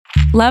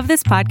Love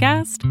this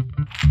podcast?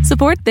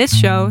 Support this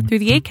show through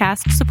the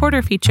Acast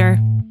supporter feature.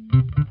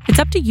 It's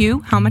up to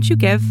you how much you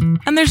give,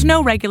 and there's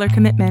no regular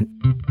commitment.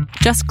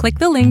 Just click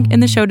the link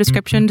in the show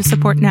description to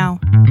support now.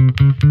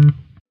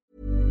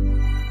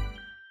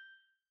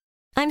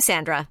 I'm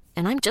Sandra,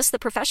 and I'm just the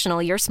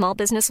professional your small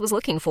business was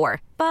looking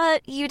for.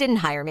 But you didn't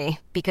hire me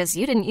because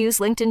you didn't use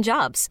LinkedIn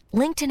Jobs.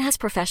 LinkedIn has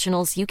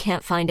professionals you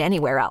can't find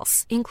anywhere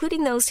else,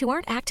 including those who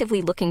aren't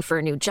actively looking for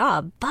a new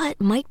job, but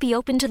might be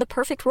open to the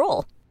perfect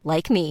role,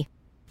 like me.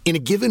 In a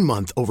given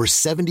month, over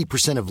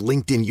 70% of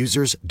LinkedIn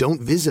users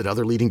don't visit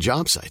other leading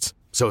job sites.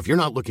 So if you're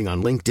not looking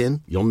on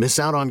LinkedIn, you'll miss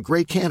out on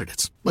great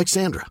candidates like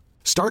Sandra.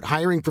 Start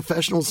hiring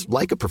professionals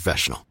like a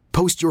professional.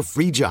 Post your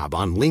free job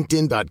on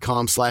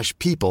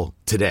linkedin.com/people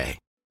today.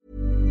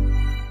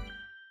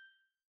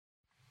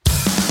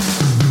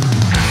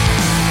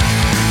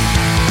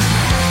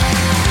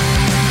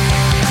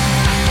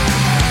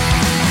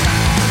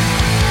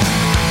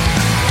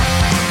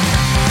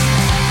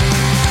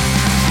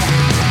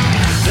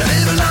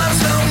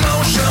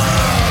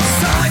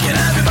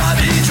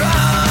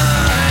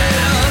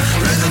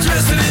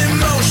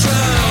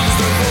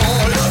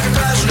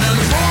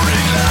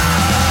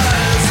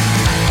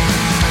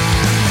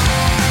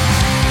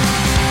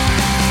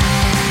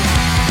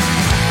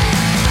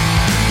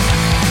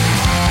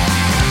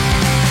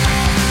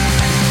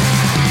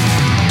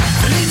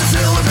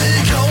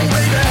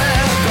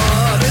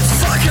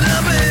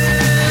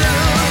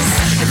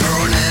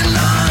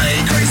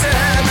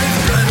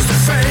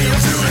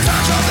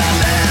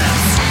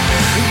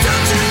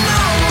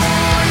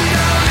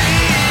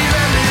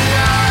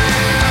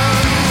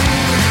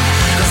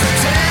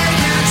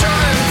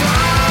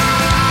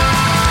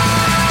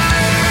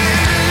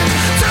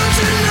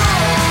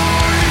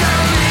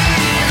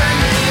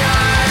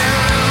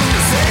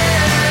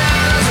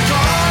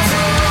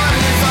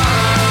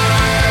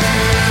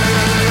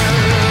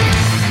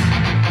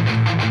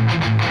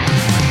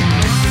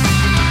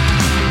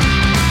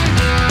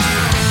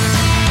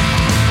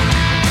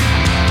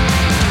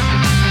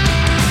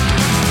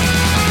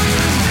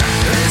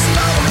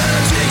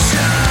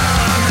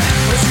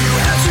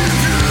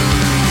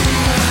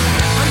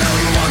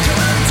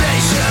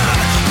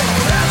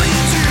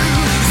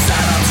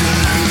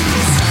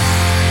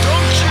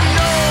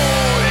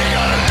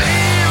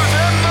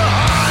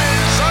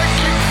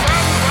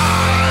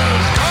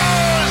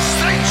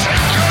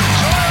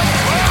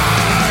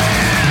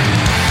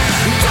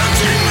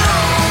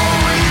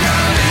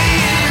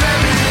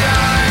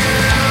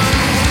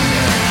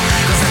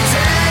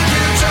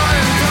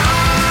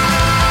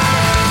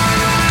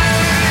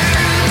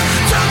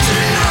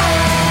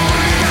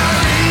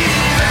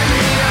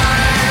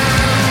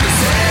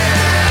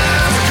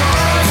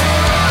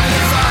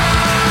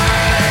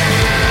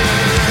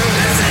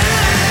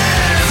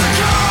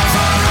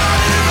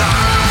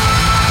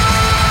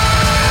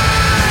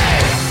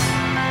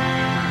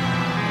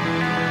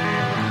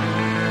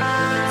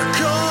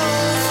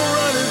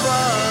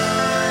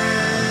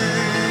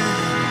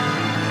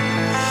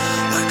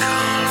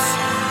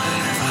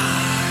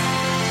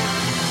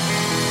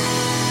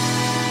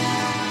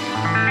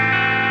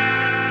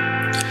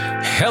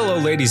 Hello,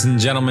 ladies and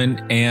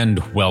gentlemen, and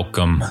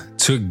welcome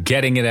to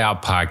Getting It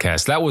Out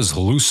podcast. That was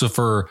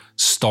Lucifer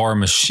Star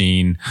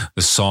Machine,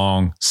 the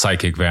song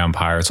Psychic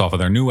Vampire. It's off of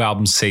their new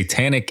album,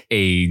 Satanic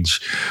Age,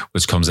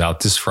 which comes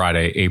out this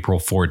Friday, April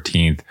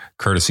 14th,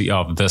 courtesy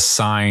of The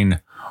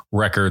Sign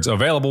Records,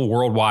 available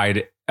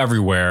worldwide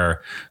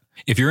everywhere.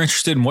 If you're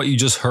interested in what you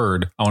just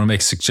heard, I want to make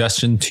a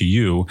suggestion to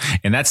you,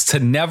 and that's to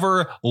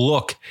never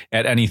look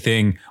at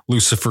anything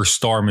Lucifer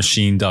Star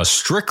Machine does.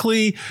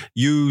 Strictly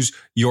use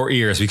your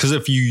ears, because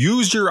if you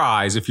use your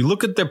eyes, if you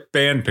look at their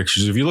band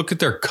pictures, if you look at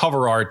their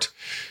cover art,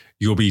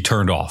 you'll be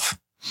turned off.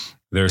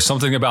 There's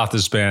something about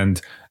this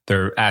band,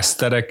 their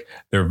aesthetic,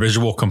 their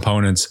visual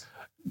components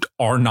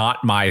are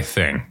not my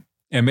thing.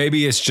 And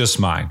maybe it's just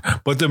mine.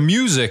 But the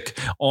music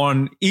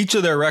on each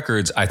of their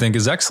records, I think,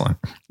 is excellent.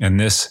 And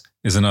this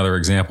is another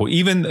example.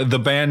 Even the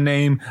band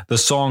name, the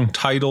song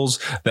titles,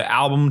 the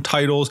album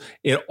titles,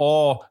 it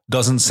all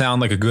doesn't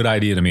sound like a good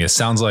idea to me. It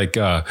sounds like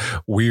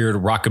weird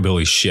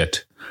rockabilly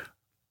shit.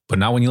 But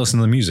not when you listen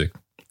to the music.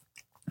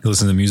 You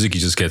listen to the music,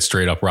 you just get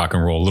straight up rock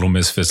and roll. Little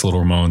Misfits,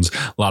 Little Ramones,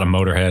 a lot of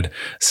Motorhead,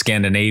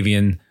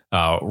 Scandinavian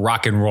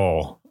rock and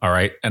roll. All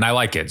right. And I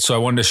like it. So I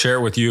wanted to share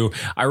it with you.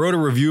 I wrote a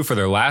review for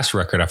their last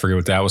record. I forget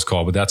what that was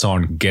called, but that's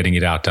on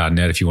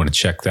gettingitout.net if you want to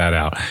check that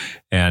out.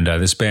 And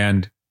this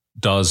band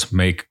does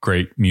make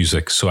great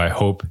music. So I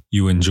hope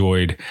you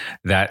enjoyed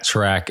that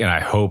track, and I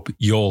hope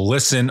you'll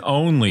listen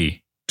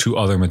only to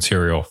other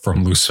material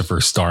from Lucifer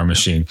Star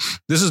Machine.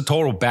 This is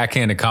total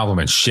backhanded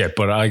compliment shit,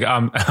 but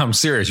I'm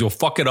serious. You'll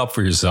fuck it up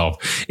for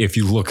yourself if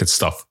you look at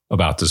stuff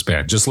about this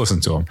band. Just listen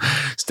to them.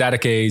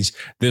 Static Age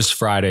this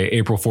Friday,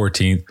 April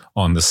 14th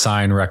on The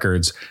Sign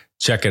Records.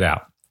 Check it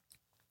out.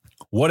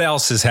 What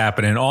else is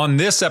happening on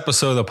this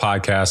episode of the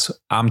podcast?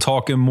 I'm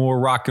talking more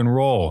rock and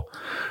roll.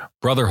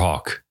 Brother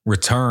Hawk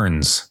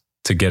returns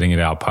to Getting It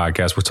Out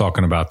podcast. We're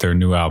talking about their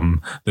new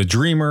album, The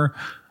Dreamer.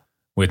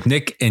 with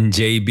Nick and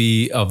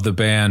JB of the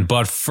band.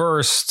 But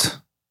first,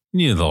 you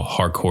need a little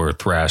hardcore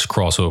thrash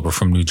crossover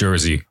from New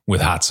Jersey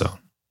with Hot Zone.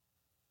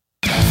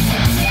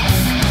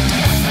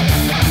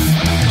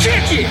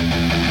 Kick it!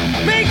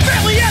 Make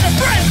family out of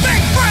friends,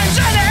 make friends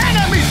out of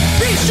enemies.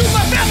 Peace to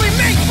my family,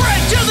 make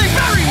friends till they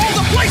bury all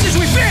the places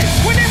we've been.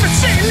 We're never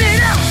sitting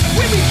it out,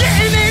 we be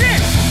getting it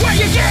in. Where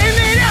you getting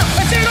it out?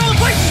 I said all the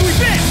places we've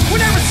been.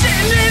 We're never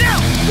sitting it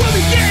out, we'll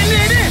be getting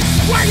it in.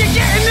 Where you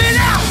getting it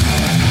out?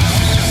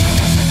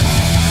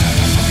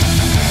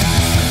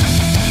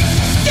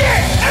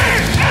 Get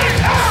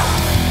it out!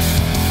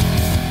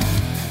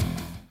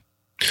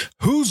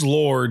 Whose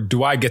lord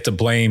do I get to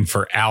blame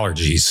for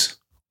allergies?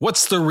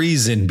 What's the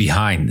reason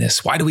behind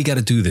this? Why do we got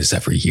to do this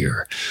every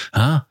year?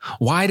 Huh?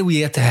 Why do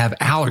we have to have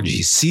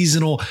allergies,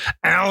 seasonal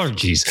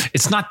allergies?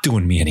 It's not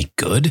doing me any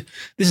good.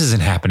 This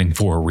isn't happening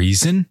for a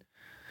reason.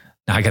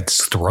 Now I got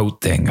this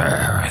throat thing,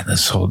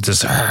 this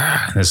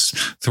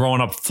throwing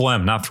up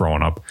phlegm,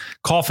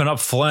 coughing up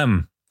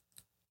phlegm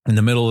in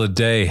the middle of the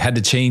day. Had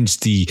to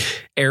change the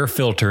air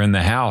filter in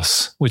the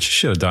house, which I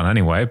should have done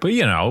anyway. But,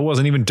 it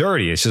wasn't even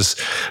dirty. It's just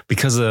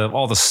because of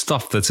all the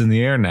stuff that's in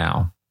the air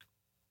now.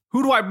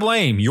 Who do I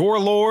blame?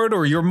 Your Lord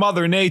or your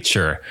Mother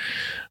Nature?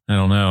 I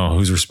don't know.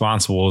 Who's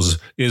responsible?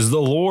 Is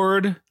the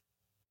Lord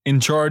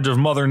in charge of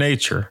Mother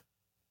Nature?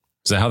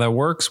 Is that how that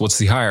works? What's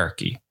the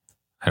hierarchy?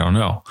 I don't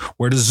know.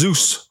 Where does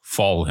Zeus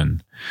fall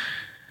in?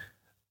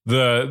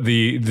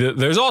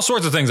 There's all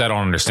sorts of things I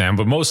don't understand,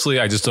 but mostly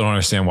I just don't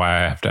understand why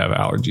I have to have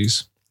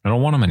allergies. I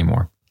don't want them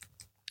anymore.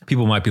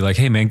 People might be like,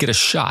 hey man, get a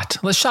shot.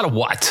 A shot of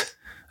what?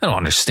 I don't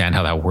understand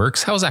how that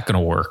works. How's that going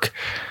to work?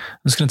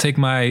 I'm just going to take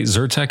my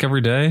Zyrtec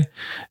every day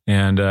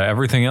and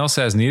everything else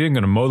as needed. I'm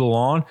going to mow the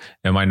lawn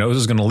and my nose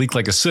is going to leak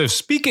like a sieve.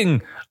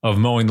 Speaking of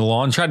mowing the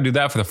lawn, tried to do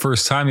that for the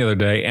first time the other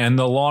day and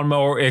the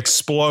lawnmower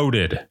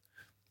exploded.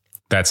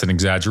 That's an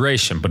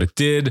exaggeration, but it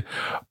did.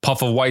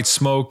 Puff of white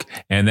smoke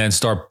and then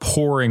start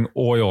pouring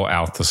oil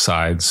out the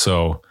side.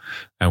 So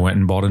I went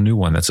and bought a new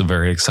one. That's a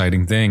very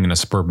exciting thing in a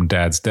suburban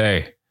dad's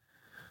day.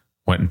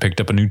 Went and picked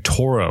up a new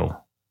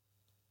Toro.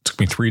 It took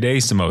me 3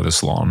 days to mow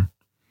this lawn.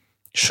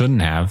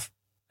 Shouldn't have.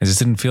 I just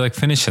didn't feel like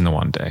finishing the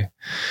one day.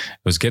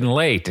 It was getting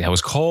late. I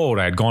was cold.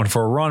 I had gone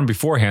for a run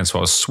beforehand, so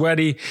I was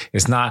sweaty.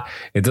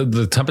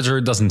 The temperature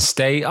doesn't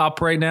stay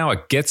up right now.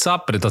 It gets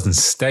up, but it doesn't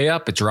stay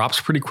up. It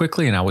drops pretty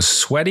quickly, and I was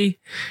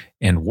sweaty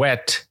and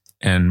wet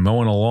and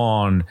mowing a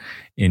lawn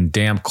in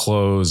damp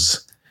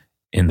clothes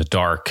in the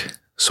dark.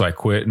 So I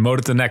quit, mowed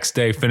it the next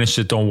day, finished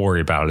it. Don't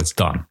worry about it. It's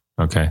done.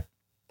 Okay.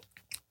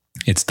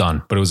 It's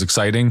done, but it was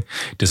exciting,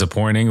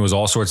 disappointing. It was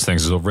all sorts of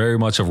things. It was very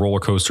much a roller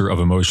coaster of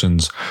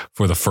emotions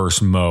for the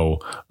first mow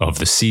of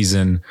the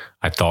season.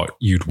 I thought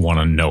you'd want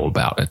to know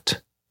about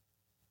it.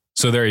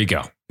 So there you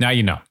go. Now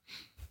you know.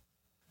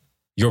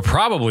 You're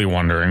probably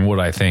wondering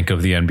what I think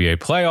of the NBA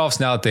playoffs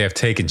now that they have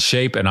taken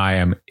shape, and I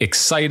am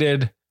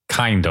excited,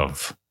 kind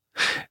of.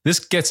 This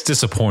gets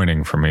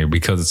disappointing for me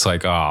because it's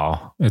like,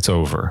 oh, it's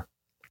over.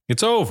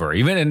 It's over.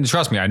 And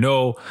trust me, I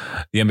know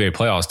the NBA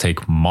playoffs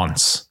take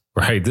months.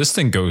 Right. This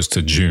thing goes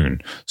to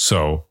June.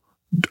 So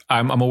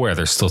I'm aware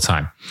there's still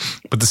time.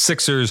 But the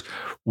Sixers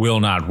will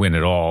not win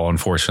at all,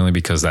 unfortunately,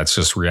 because that's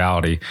just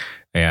reality.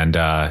 And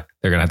they're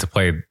going to have to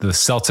play the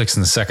Celtics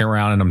in the second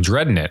round. And I'm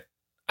dreading it.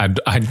 I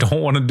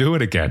don't want to do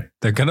it again.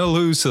 They're going to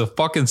lose to the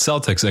fucking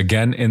Celtics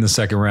again in the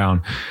second round.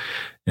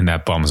 And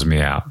that bums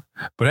me out.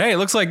 But hey, it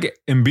looks like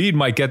Embiid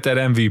might get that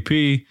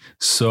MVP.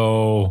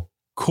 So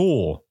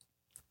cool.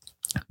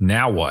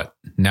 Now what?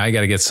 Now you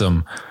got to get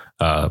some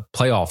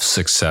playoff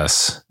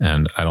success,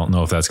 and I don't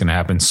know if that's going to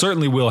happen.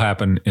 Certainly will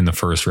happen in the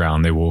first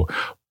round. They will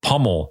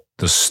pummel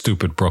the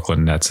stupid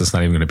Brooklyn Nets. It's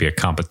not even going to be a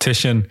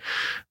competition.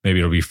 Maybe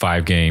it'll be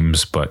 5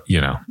 games, but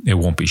it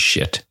won't be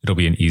shit. It'll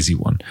be an easy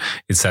one.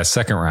 It's that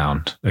second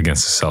round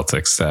against the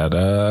Celtics that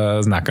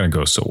is not going to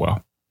go so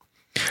well.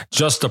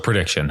 Just a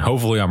prediction.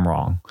 Hopefully I'm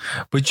wrong,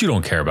 but you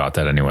don't care about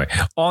that anyway.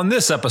 On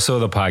this episode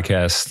of the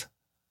podcast,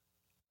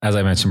 as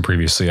I mentioned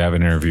previously, I have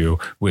an interview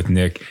with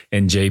Nick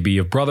and JB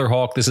of Brother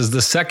Hawk. This is the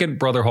second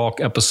Brother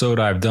Hawk episode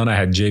I've done. I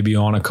had JB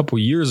on a couple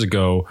years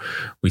ago.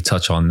 We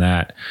touch on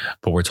that,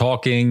 but we're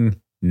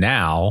talking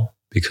now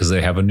because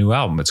they have a new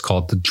album. It's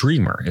called The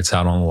Dreamer. It's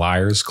out on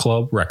Liars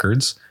Club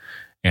Records,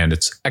 and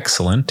it's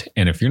excellent.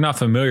 And if you're not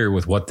familiar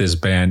with what this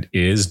band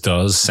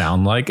does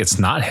sound like, it's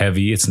not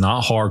heavy. It's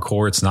not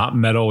hardcore. It's not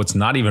metal. It's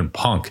not even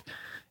punk.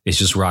 It's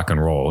just rock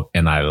and roll,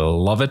 and I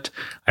love it.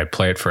 I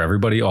play it for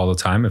everybody all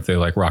the time if they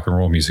like rock and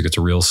roll music. It's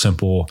a real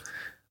simple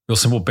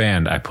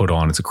band I put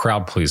on. It's a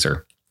crowd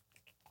pleaser,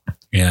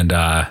 and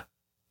I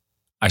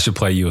should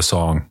play you a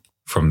song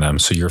from them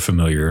so you're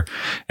familiar,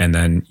 and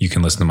then you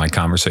can listen to my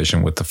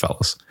conversation with the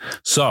fellas.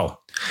 So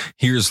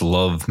here's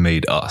Love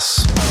Made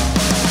Us.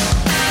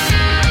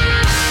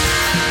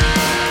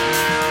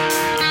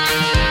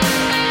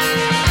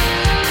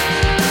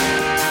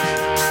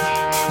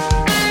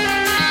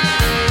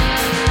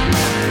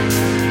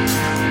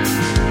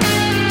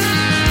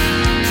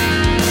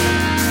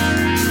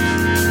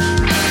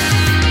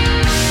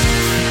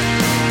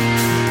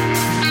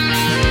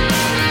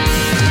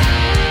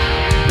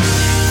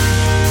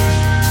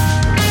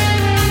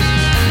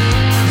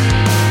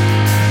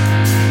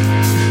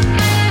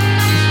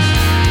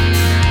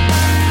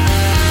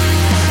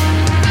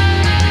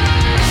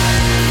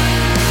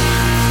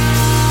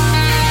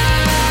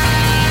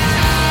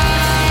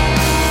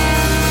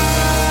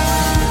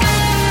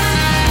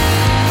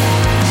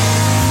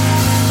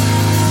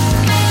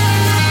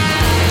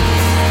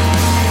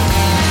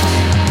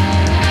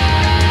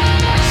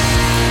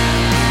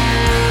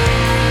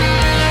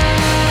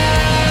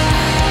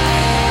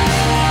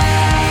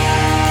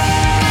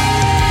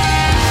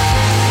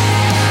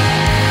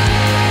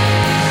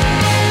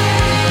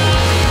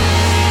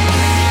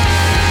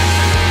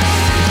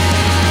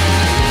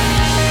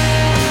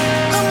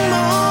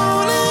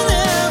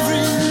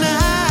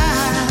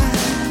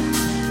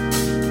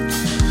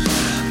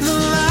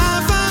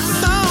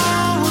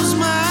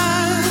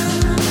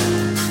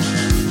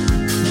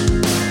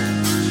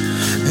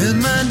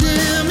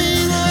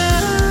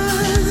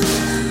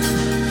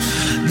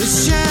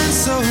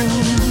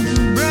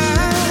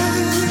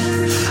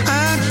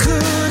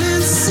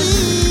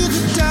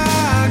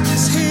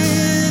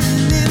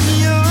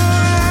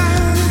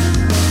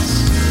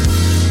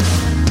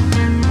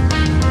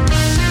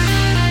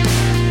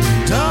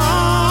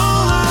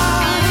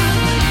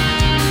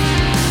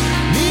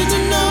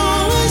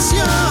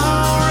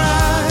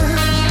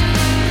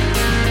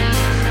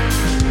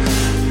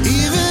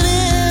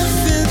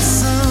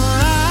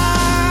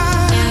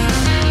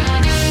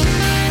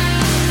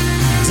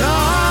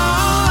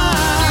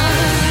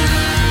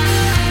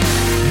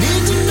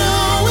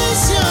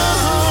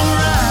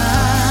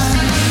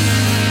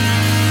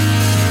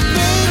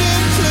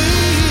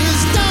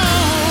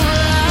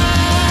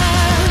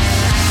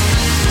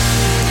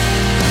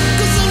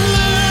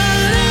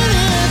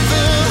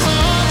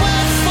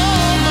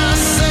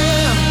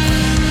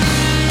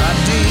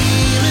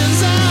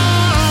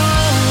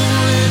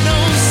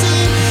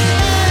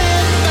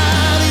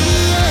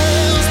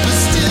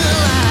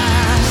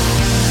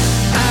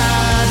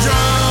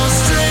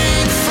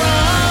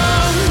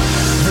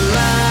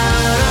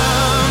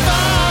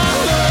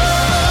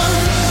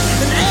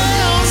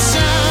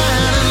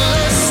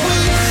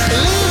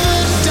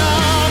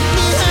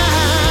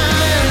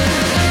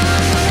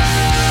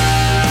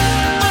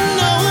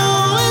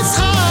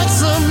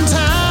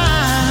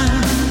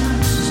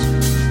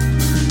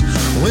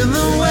 when the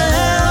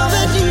well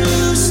that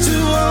used to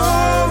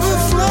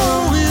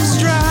overflow is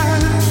dry.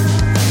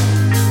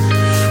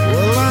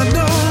 Well, I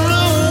don't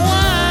know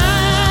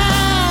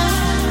why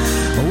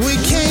we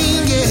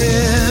can't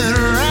get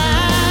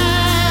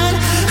right.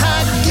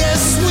 I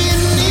guess we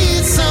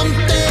need something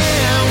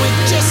we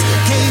just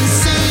can't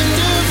seem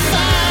to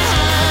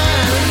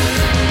find.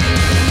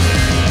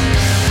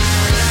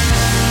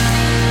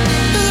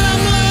 But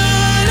I'm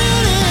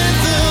learning it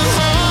the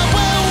hard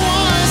way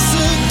once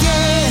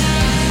again.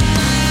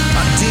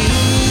 Our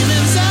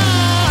demons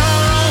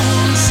are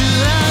on.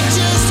 Should I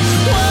just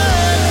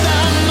work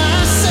out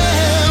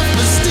myself?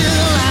 But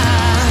still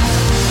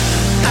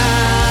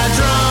I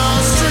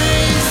draw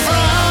strength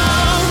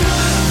from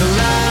the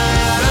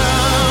light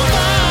of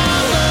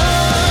our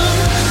love,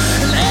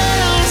 and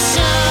it'll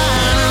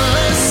shine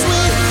unless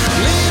we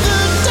leave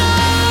the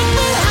dark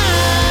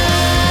behind.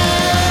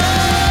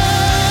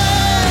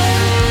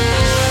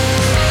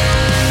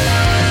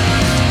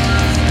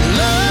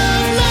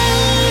 Love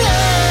made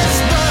us,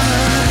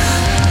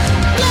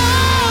 but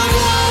love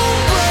won't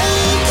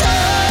break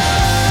us.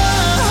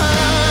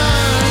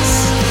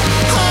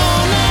 Oh,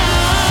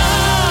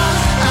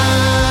 now I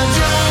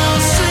draw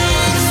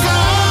strength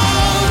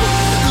from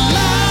the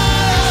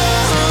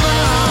light of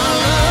our love.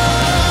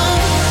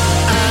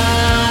 I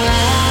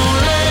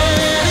won't let it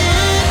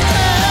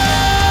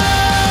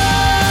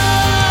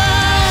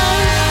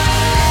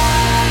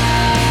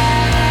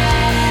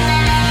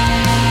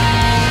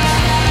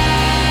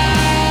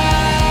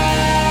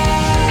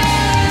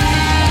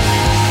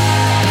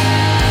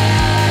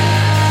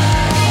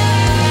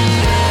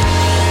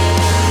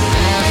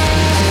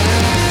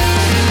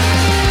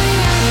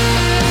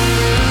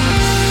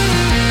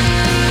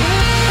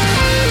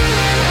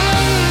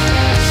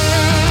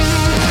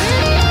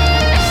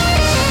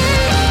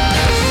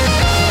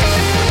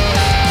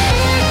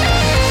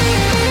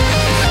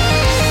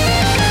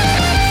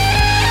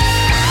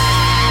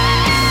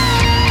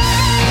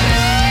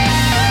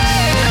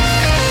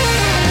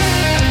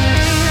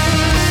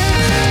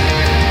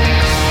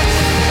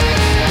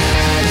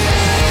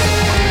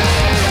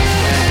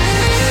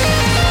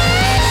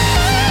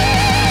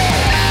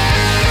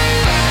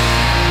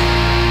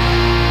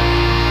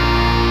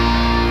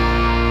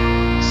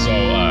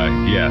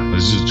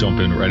let's just jump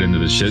in right into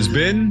this shit. It's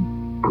been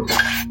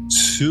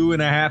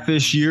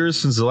 2.5-ish years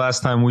since the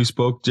last time we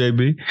spoke,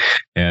 JB.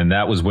 And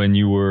that was when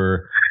you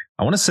were,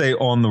 I want to say,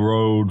 on the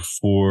road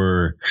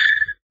for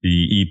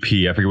the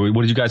EP. I forget,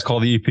 what did you guys call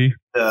the EP?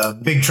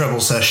 Big Trouble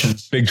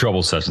Sessions. Big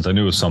Trouble Sessions. I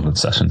knew it was something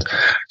sessions.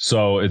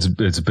 So it's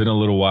been a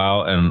little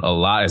while and a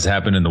lot has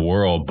happened in the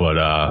world,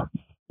 but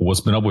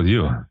what's been up with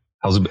you?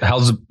 How's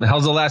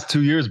the last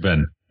 2 years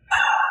been?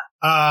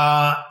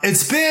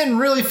 It's been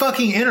really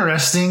fucking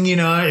interesting. You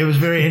know, it was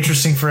very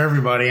interesting for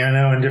everybody, I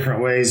know, in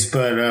different ways,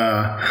 but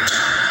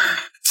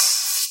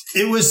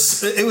it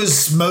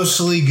was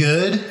mostly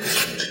good.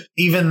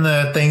 Even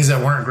the things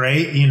that weren't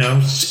great, you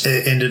know,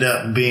 it ended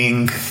up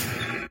being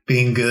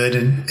good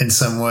in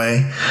some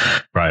way.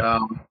 Right.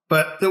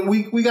 But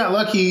we got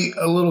lucky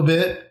a little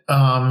bit,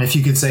 if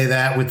you could say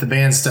that, with the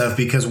band stuff,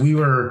 because we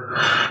were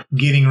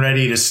getting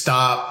ready to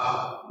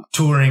stop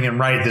touring and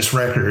write this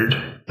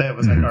record. That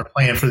was like our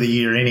plan for the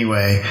year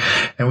anyway.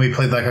 And we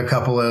played like a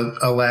couple of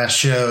last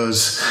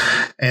shows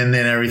and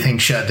then everything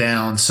shut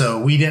down.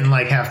 So we didn't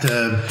like have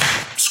to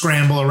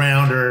scramble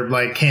around or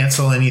like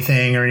cancel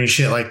anything or any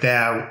shit like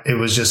that. It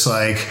was just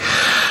like,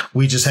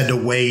 we just had to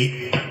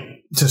wait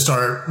to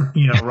start,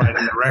 you know,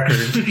 writing the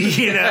record,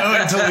 you know,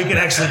 until we could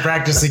actually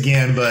practice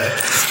again. But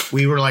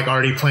we were like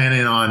already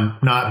planning on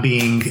not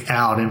being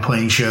out and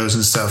playing shows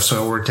and stuff.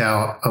 So it worked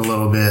out a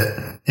little bit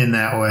in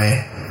that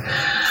way.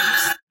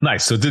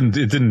 Nice. So it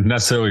didn't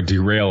necessarily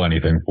derail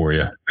anything for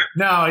you.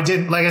 No, it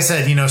didn't. Like I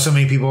said, you know, so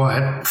many people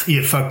had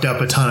fucked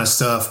up a ton of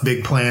stuff,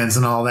 big plans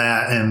and all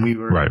that. And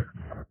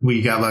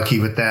we got lucky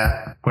with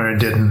that, where it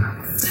didn't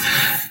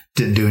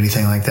do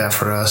anything like that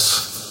for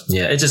us.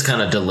 Yeah, it just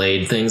kind of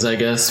delayed things, I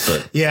guess.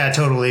 But yeah,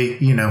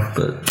 totally. You know,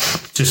 but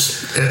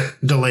just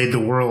delayed the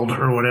world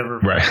or whatever.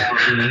 Right.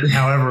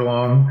 However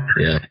long.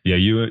 Yeah. Yeah.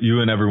 You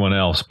and everyone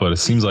else, but it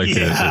seems like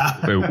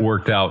it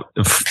worked out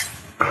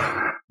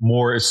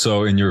more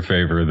so in your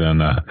favor than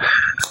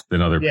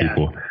other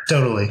people.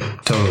 Totally.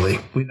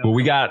 Well,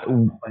 we got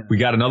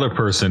another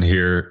person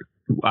here.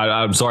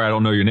 I'm sorry, I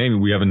don't know your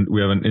name. We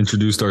haven't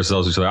introduced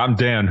ourselves to each other. I'm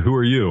Dan. Who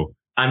are you?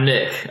 I'm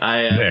Nick.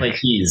 I play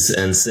keys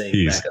and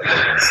sing backup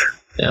vocals.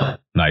 Yeah.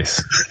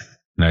 Nice.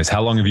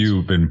 How long have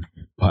you been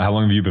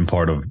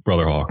part of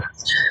Brother Hawk?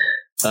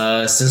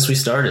 Since we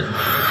started.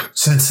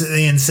 Since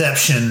the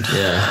inception.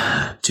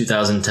 Yeah.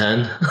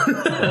 2010.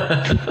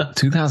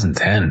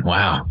 2010.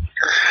 Wow.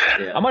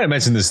 Yeah. I might have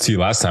mentioned this to you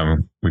last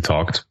time we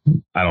talked.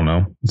 I don't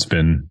know. It's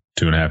been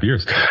 2.5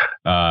 years.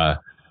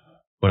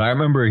 But I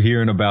remember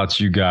hearing about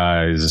you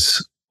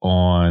guys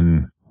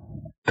on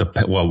I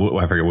forget what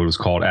it was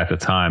called at the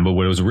time, but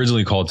what it was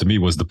originally called to me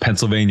was the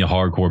Pennsylvania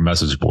Hardcore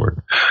Message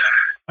Board.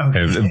 Okay.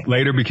 And it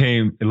later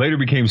became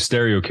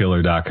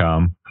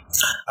stereokiller.com.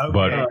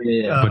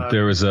 Okay. But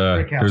there was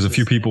a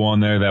few people on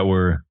there that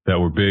were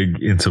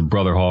big into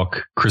Brother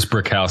Hawk. Chris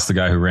Brickhouse, the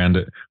guy who ran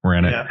it,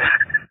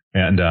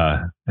 and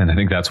I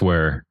think that's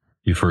where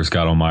he first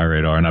got on my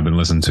radar, and I've been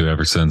listening to it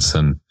ever since,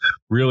 and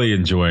really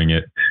enjoying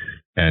it.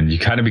 And you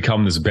kind of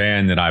become this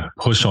band that I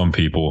push on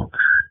people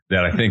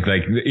that I think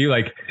like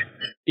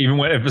even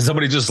if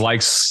somebody just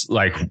likes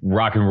like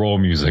rock and roll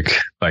music,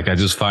 like I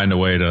just find a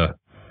way to,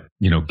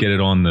 get it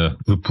on the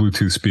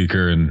Bluetooth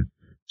speaker and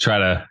try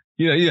to,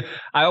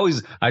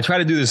 I try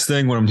to do this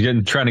thing when I'm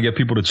trying to get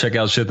people to check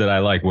out shit that I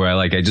like, where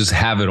I just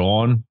have it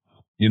on,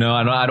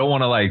 I don't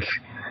want to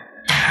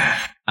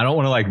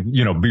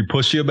be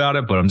pushy about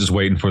it, but I'm just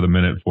waiting for the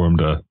minute for him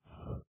to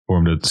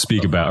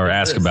speak about or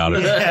ask about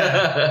it.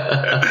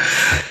 Yeah.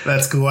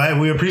 That's cool.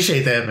 We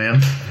appreciate that,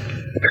 man.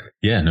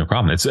 Yeah, no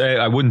problem.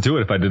 I wouldn't do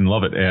it if I didn't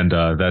love it. And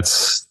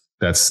that's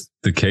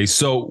the case.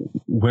 So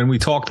when we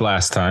talked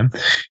last time,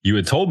 you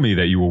had told me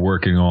that you were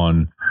working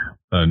on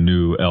a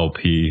new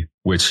LP,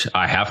 which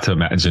I have to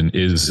imagine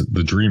is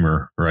The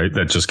Dreamer, right?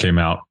 That just came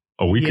out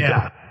a week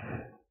ago.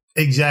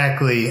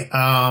 Exactly.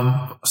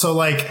 So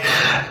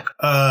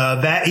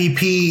that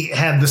EP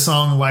had the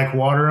song Like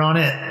Water on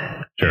it.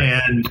 Sure.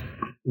 And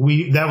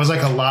that was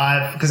like a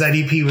live, because that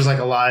EP was like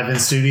a live in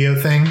studio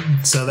thing.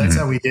 So that's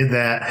how we did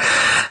that.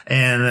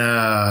 And,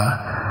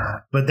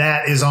 but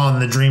that is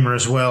on The Dreamer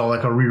as well,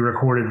 like a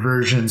re-recorded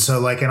version. So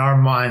like in our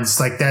minds,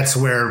 like that's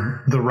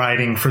where the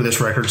writing for this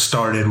record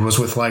started, was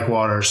with Like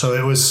Water. So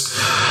that was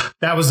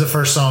the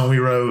first song we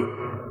wrote,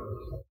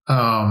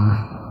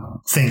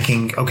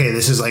 thinking, okay,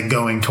 this is like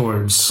going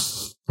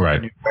towards a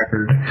new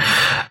record.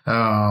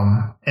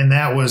 And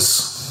that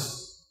was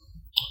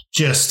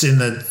just in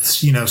the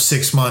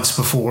 6 months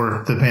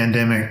before the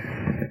pandemic.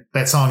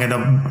 That song had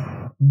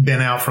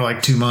been out for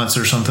like 2 months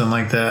or something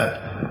like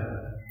that.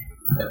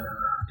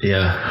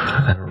 Yeah,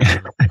 I don't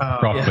remember.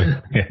 Probably.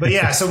 Yeah.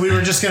 But so we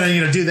were just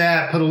gonna do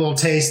that, put a little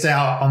taste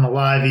out on the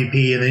live EP,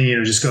 and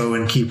then just go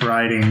and keep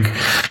writing.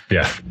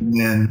 Yeah. And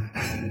then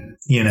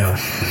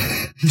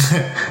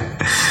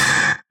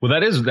Well,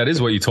 that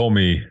is what you told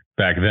me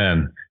back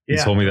then. You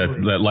told me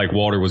that Like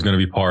Water was going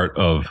to be part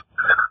of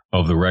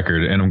the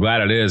record, and I'm glad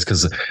it is,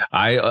 because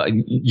I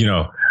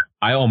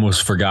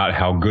almost forgot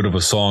how good of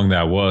a song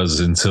that was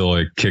until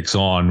it kicks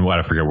on.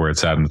 I forget where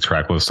it's at in the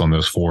track list, on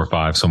those 4 or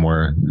 5,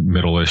 somewhere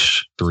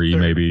middle-ish, 3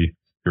 maybe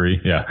 3.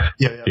 Yeah.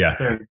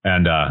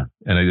 And I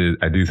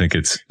do think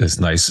it's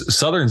nice.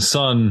 Southern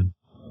Sun,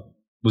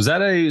 was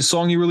that a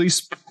song you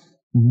released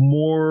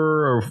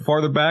more or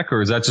farther back,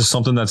 or is that just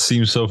something that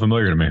seems so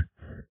familiar to me?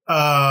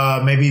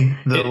 Maybe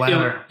the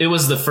latter. It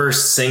was the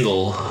first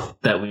single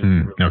that we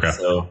released, okay.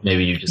 So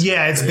maybe you just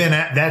that's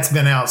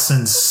been out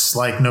since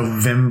like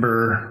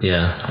November.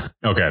 Yeah.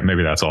 Okay,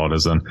 maybe that's all it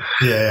is then.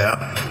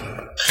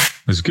 Yeah.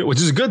 It's good, which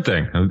is a good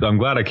thing. I'm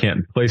glad I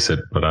can't place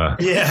it, but I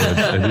do.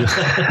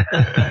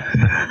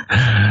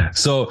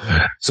 So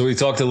we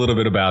talked a little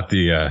bit about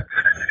the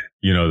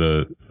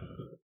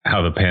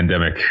how the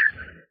pandemic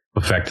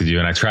affected you,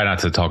 and I try not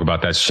to talk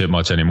about that shit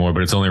much anymore,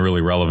 but it's only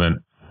really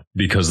relevant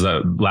because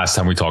the last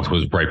time we talked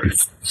was right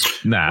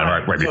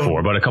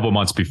before, but a couple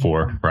months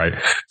before, right?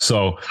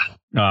 So,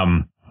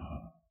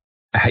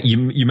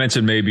 you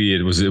mentioned maybe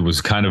it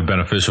was kind of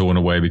beneficial in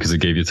a way because it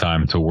gave you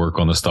time to work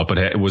on the stuff.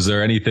 But was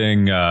there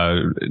anything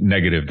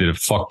negative? Did it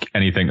fuck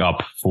anything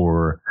up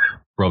for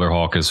Brother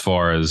Hawk as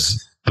far as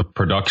the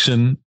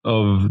production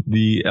of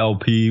the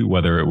LP,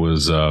 whether it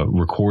was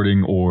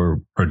recording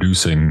or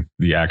producing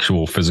the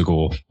actual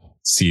physical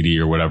CD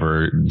or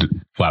whatever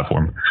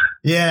platform?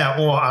 Yeah,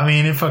 well, I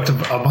mean, it fucked a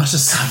bunch of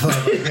stuff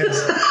up.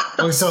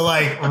 So,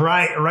 like,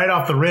 right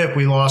off the rip,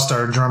 we lost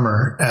our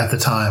drummer at the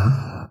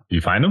time. Did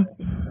you find him?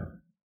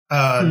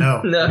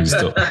 No. He's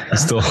still.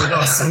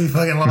 We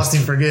fucking lost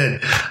him for good.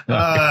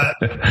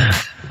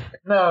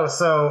 No,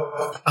 so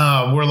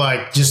we're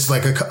like just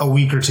like a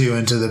week or two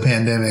into the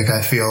pandemic.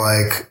 I feel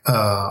like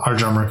our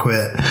drummer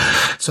quit.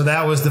 So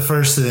that was the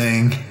first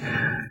thing.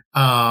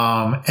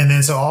 And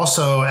then so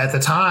also at the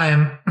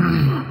time,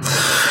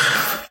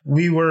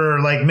 we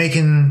were like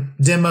making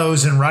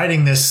demos and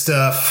writing this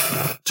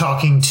stuff,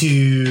 talking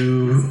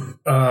to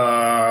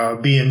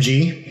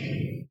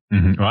BMG.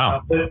 Mm-hmm.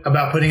 Wow.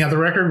 About putting out the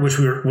record, which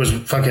was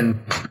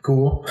fucking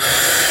cool.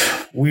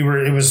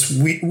 It was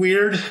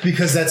weird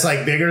because that's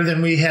like bigger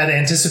than we had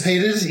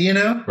anticipated,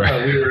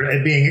 Right.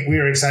 We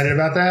were excited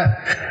about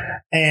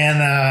that.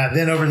 And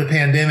then over the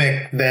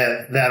pandemic,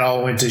 that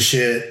all went to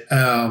shit.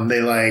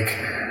 They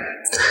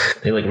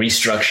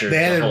restructured.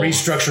 They had to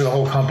restructure the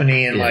whole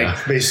company and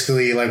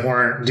basically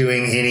weren't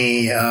doing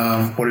any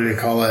what do they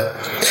call it?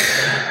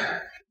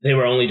 They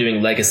were only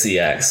doing legacy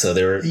acts, so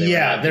they weren't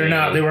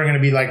going to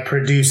be like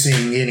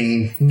producing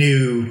any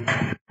new.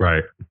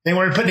 Right. They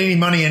weren't putting any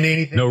money into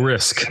anything. No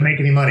risk. To make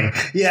any money.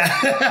 Yeah.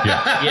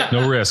 Yeah.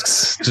 No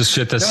risks. Just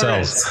shit that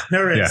sells.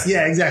 No risk.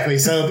 Yeah, exactly.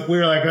 So we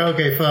were like,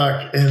 okay,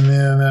 fuck. And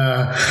then,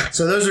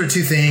 so those are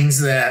two things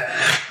that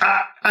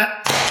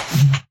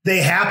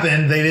they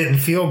happened. They didn't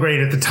feel great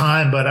at the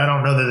time, but I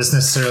don't know that it's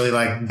necessarily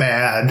like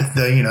bad.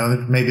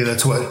 Maybe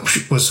that's what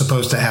was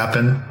supposed to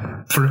happen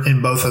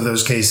in both of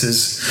those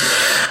cases.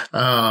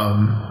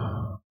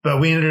 But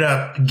we ended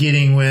up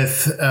getting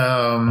with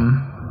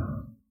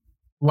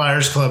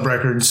Liars Club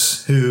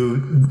Records, who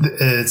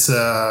it's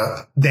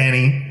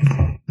Danny,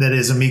 that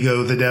is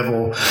Amigo the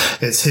Devil.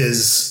 It's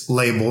his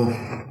label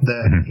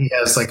that he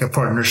has like a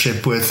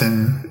partnership with,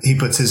 and he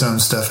puts his own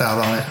stuff out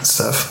on it and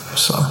stuff.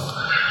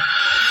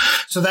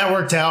 So that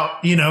worked out.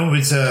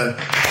 It's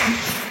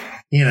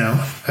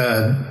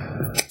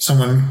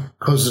someone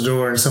closed the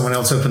door and someone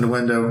else opened the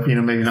window,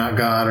 maybe not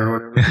God or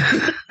whatever.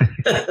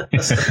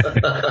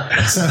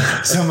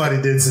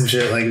 Somebody did some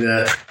shit like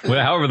that.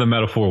 Well, however the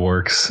metaphor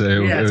works.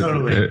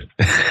 Totally.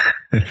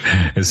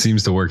 It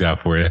seems to work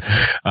out for you.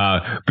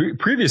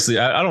 Previously,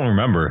 I don't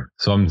remember.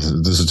 So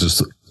this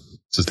is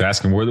just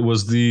asking, were the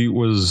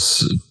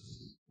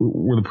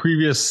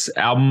previous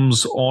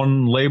albums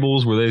on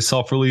labels? Were they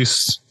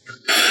self-released?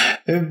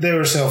 They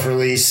were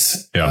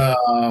self-released. Yeah.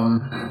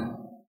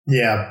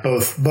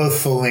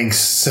 Both full lengths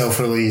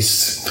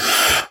self-released.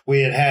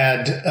 We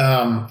had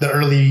the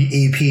early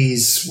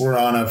EPs were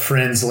on a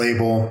friend's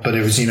label, but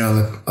it was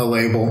a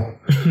label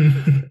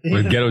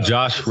with Ghetto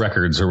Josh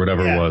Records or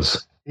whatever it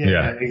was.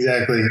 Yeah,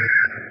 exactly.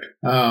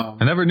 I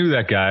never knew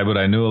that guy, but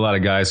I knew a lot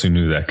of guys who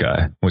knew that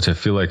guy, which I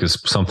feel like is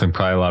something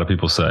probably a lot of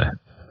people say.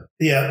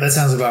 Yeah, that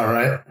sounds about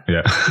right.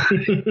 Yeah.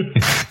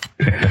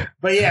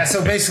 But yeah,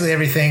 so basically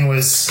everything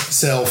was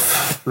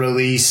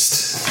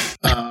self-released.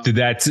 Did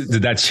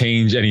that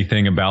change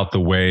anything about the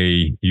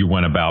way you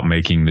went about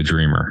making The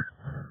Dreamer,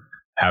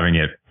 having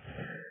it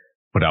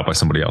put out by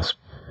somebody else?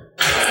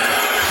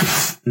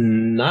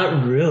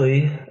 Not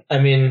really. I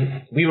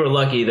mean, we were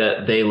lucky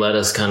that they let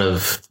us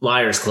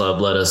Liars Club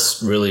let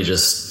us really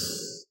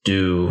just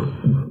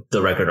do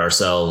the record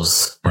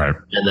ourselves. Right.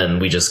 And then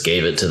we just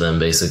gave it to them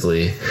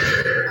basically.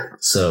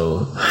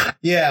 So.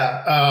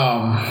 Yeah.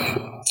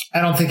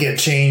 I don't think it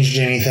changed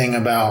anything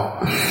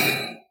about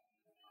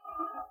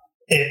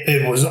it.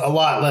 It was a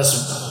lot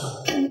less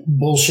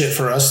bullshit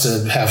for us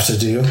to have to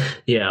do.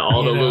 Yeah.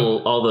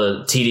 All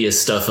the tedious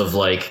stuff of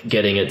like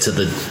getting it to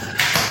the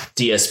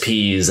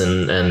DSPs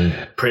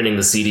and printing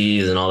the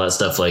CDs and all that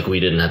stuff. Like we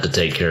didn't have to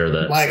take care of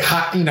that. Like,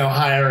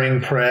 hiring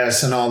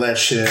press and all that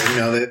shit,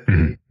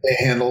 they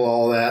handle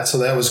all that. So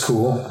that was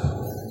cool.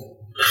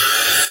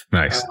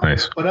 Nice.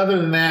 But other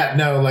than that,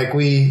 no, like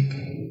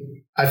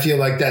I feel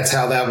like that's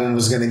how that one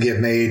was going to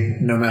get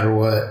made no matter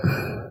what.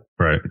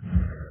 Right.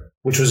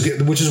 Which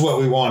is what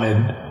we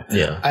wanted.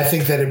 Yeah. I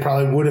think that it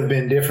probably would have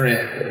been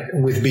different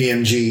with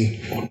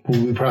BMG.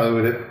 We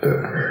probably would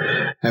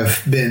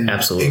have been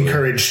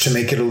encouraged to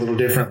make it a little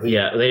differently.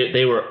 Yeah,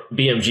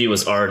 BMG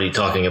was already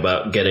talking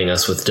about getting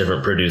us with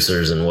different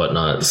producers and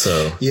whatnot.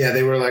 So yeah,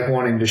 they were like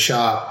wanting to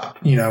shop,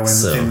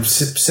 and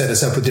set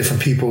us up with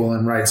different people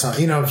and write songs,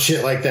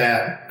 shit like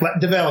that.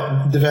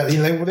 Develop.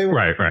 They were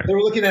right. They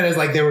were looking at it as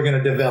like they were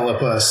going to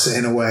develop us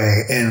in a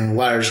way, and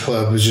Liars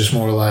Club was just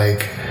more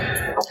like,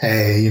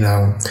 hey,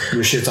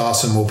 your shit's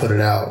awesome, we'll put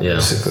it out. Yeah.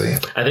 Basically.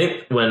 I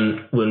think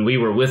when we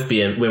were with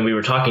when we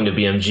were talking to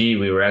BMG,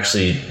 we were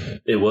actually,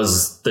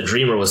 The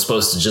Dreamer was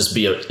supposed to just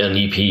be an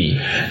EP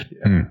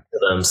for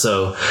them.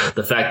 So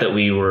the fact that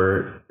we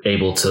were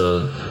able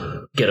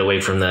to get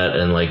away from that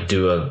and like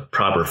do a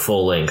proper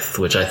full length,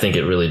 which I think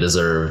it really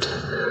deserved.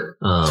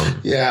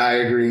 Yeah, I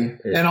agree.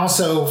 And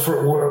also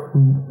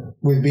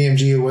with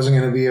BMG, it wasn't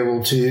going to be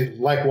able to,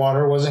 Like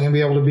Water wasn't going to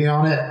be able to be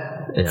on it.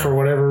 Yeah. For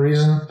whatever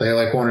reason, they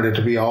like wanted it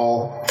to be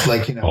all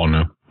like,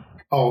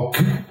 all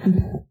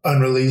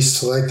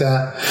unreleased like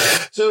that.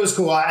 So it was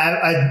cool.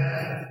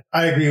 I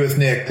agree with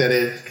Nick that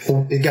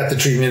it got the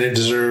treatment it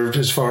deserved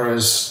as far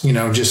as,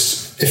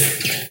 just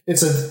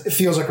it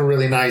feels like a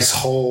really nice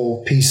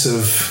whole piece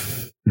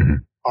of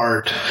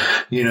art.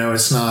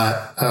 It's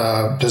not,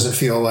 doesn't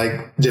feel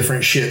like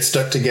different shit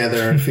stuck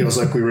together. It feels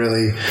like we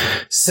really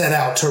set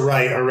out to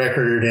write a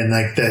record, and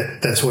like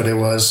that's what it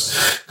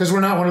was. Because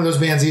we're not one of those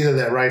bands either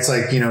that writes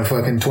like,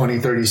 fucking 20,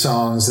 30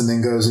 songs and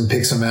then goes and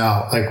picks them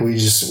out. Like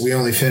we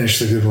only finish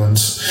the good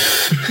ones.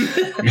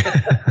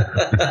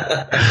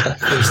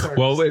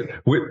 Well,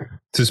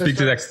 to speak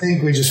to that, I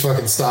think we just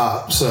fucking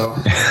stop. So.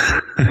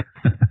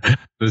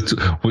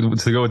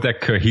 To go with that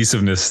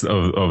cohesiveness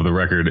of the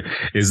record,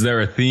 is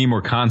there a theme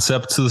or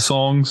concept to the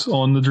songs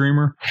on The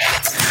Dreamer?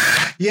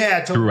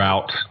 Yeah, totally.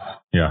 Throughout.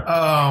 Yeah.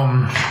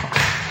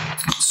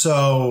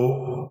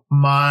 So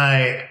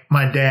my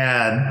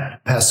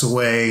dad passed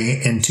away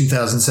in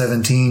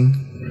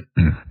 2017.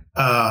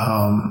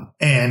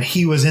 And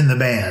he was in the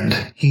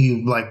band.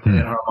 He like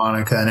played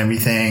harmonica and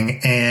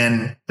everything.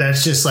 And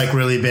that's just like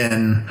really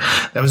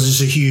that was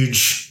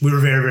just we were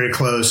very, very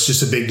close,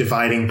 just a big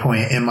dividing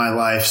point in my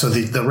life. So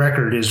the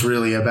record is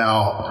really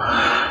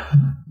about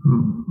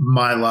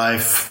my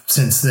life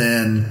since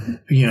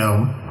then,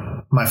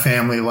 my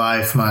family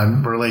life, my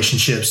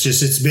relationships.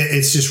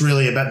 It's just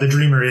really about The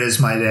Dreamer is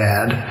my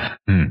dad.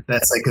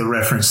 That's like a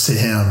reference to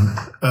him.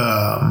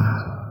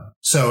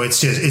 So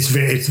it's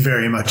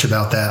very much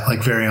about that,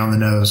 like very on the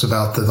nose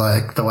about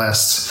the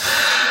last,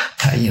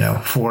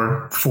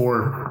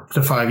 4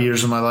 to 5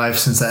 years of my life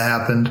since that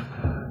happened.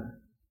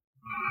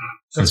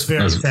 So it's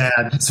very sad.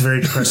 It's a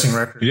very depressing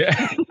record. Yeah.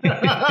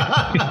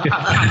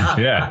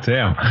 Yeah,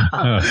 damn.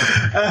 A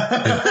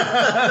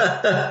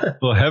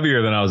little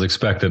heavier than I was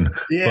expecting.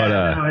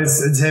 Yeah, but,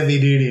 it's heavy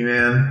duty,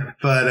 man.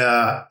 But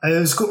it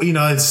was cool.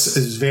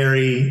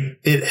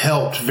 It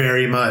helped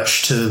very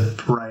much to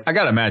write. I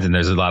got to imagine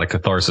there's a lot of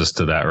catharsis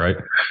to that, right?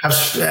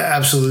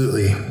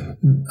 Absolutely.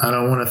 I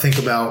don't want to think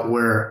about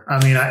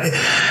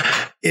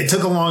it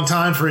took a long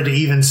time for it to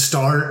even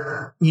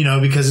start,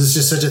 because it's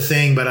just such a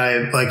thing. But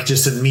I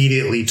just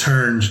immediately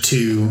turned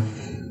to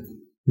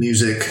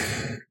music,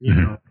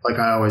 like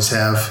I always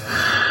have.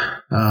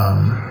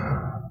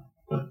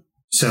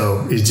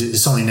 So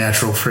it's only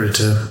natural for it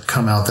to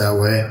come out that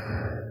way.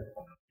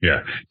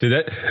 Yeah.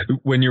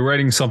 When you're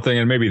writing something,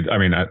 and maybe,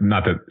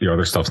 not that the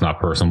other stuff's not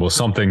personal, but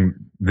something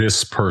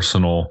this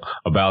personal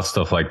about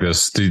stuff like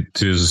this, do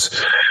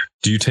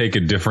you take a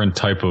different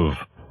type of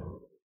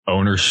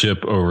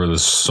ownership over the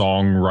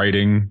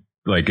songwriting?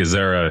 Like, I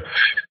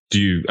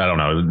don't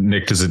know,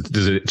 Nick, does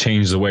it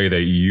change the way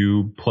that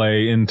you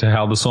play into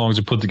how the songs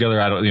are put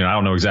together? I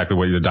don't know exactly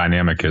what the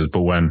dynamic is,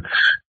 but when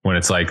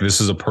it's like, this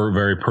is a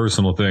very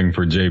personal thing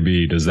for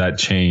JB, does that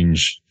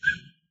change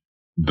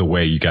the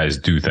way you guys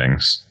do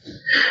things?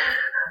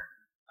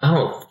 I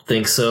don't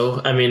think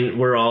so.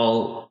 We're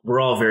all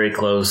very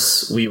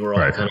close. We were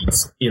all kind of,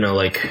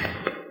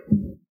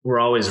 we're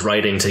always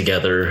writing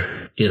together,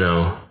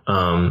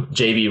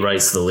 JB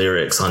writes the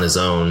lyrics on his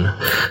own.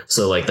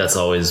 So that's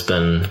always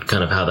been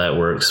kind of how that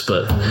works.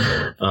 But,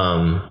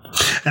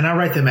 and I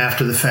write them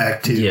after the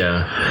fact too.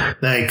 Yeah.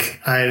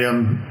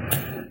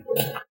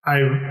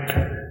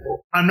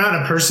 I'm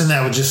not a person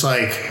that would just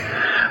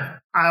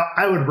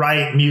I would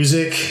write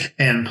music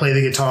and play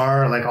the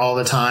guitar all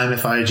the time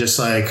if I just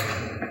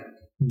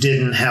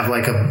didn't have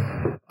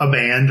a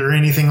band or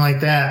anything like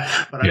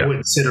that. But I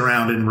wouldn't sit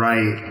around and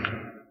write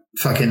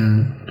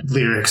fucking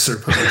lyrics or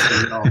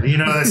poetry at all.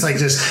 It's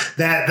just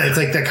that. It's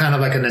that kind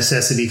of a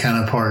necessity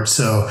kind of part.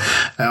 So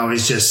I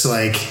always just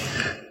I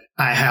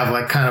have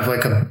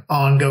an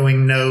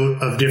ongoing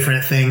note of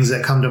different things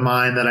that come to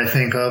mind that I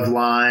think of,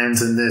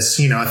 lines and this.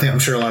 I'm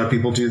sure a lot of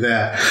people do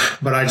that,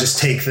 but I just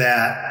take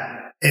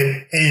that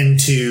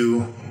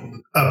into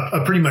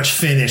a pretty much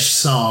finished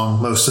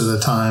song most of the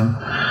time.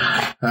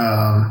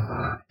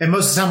 And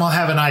most of the time I'll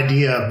have an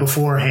idea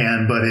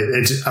beforehand, but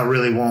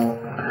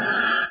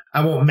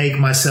I won't make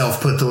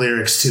myself put the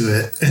lyrics to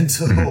it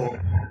until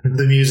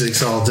the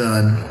music's all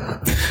done.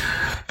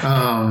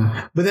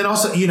 But then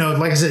also,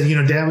 like I said,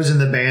 Dad was in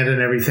the band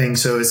and everything.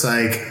 So it's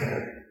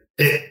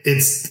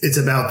it's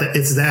about that.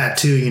 It's that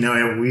too,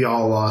 we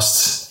all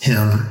lost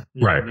him.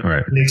 Right.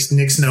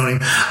 Nick's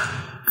known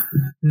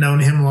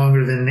him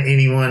longer than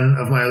any one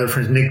of my other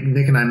friends.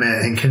 Nick and I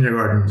met in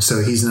kindergarten,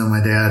 so he's known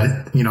my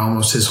dad,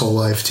 almost his whole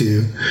life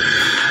too.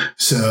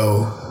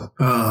 So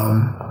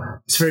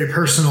it's very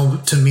personal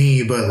to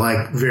me, but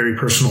very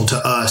personal to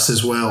us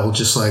as well,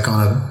 just on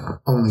a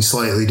only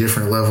slightly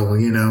different level,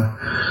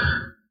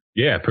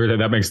 Yeah,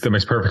 that makes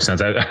perfect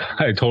sense.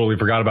 I totally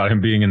forgot about him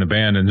being in the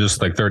band in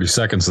just 30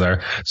 seconds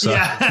there. So,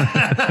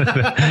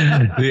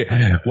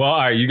 yeah. Well, all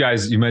right, you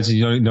guys, you mentioned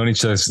you known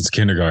each other since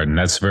kindergarten.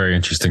 That's very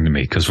interesting to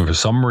me because for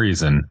some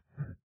reason,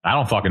 I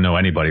don't fucking know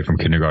anybody from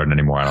kindergarten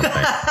anymore. I don't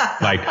think.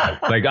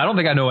 I don't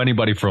think I know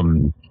anybody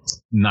from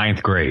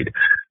 9th grade,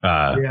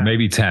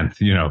 maybe 10th.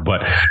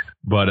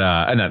 But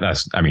and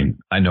that's, I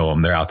know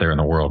them. They're out there in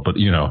the world. But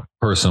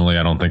personally,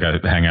 I don't think I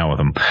hang out with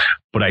them.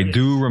 But I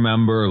do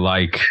remember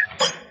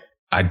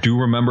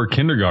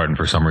kindergarten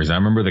for some reason. I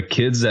remember the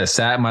kids that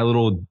sat at my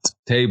little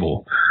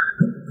table.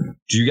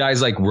 Do you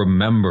guys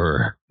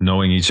remember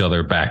knowing each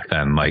other back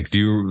then? Do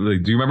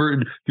you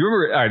remember?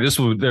 All right,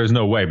 there's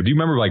no way, but do you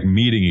remember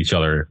meeting each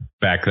other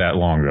back that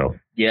long ago?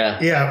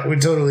 Yeah, we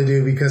totally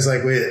do because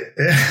we've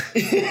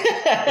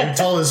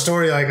told the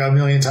story a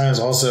million times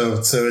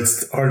also, so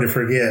it's hard to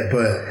forget.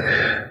 But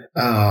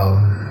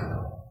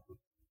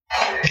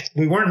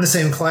we weren't in the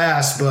same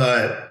class,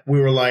 but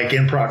we were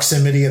in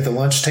proximity at the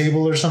lunch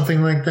table or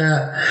something like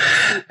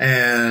that.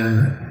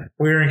 And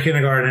we were in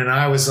kindergarten, and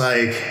I was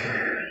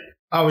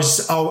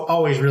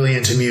always really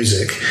into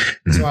music.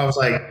 So I was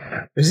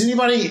does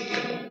anybody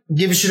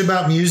give a shit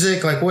about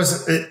music?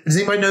 Does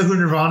anybody know who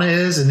Nirvana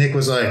is? And Nick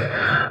was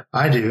I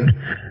do.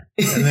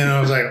 And then I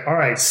was all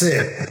right,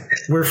 sick.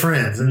 We're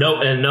friends. And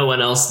no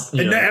one else.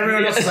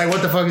 Everyone else is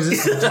what the fuck is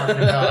this talking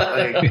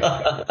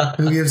about?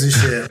 Who gives a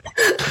shit?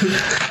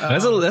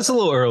 That's a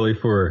little early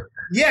for.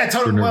 Yeah,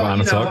 totally. Well,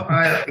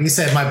 like you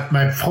said,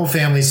 my whole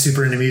family's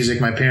super into music.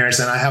 My parents,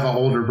 and I have an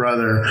older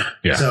brother.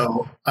 Yeah.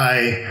 So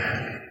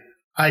I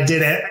I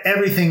did it.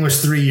 Everything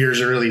was 3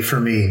 years early for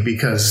me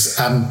because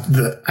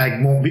I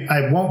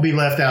won't be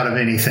left out of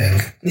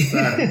anything.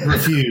 I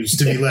refuse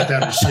to be left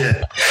out of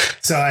shit.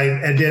 So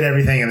I did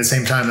everything at the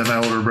same time that my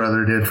older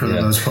brother did for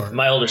the most part.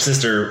 My older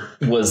sister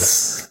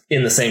was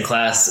in the same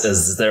class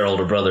as their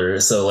older brother,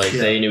 so like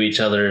they knew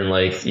each other, and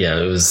like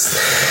it was.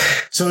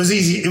 So it was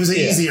easy. It was an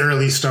easy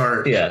early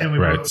start. Yeah, and we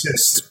both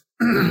just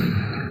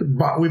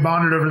we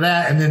bonded over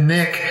that, and then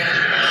Nick.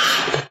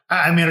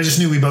 I mean, I just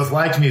knew we both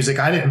liked music.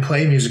 I didn't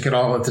play music at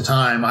all at the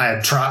time. I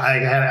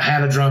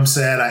had a drum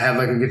set. I had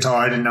like a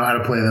guitar. I didn't know how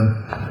to play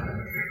them.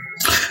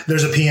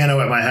 There's a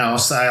piano at my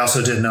house. I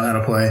also didn't know how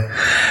to play.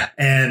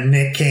 And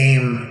Nick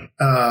came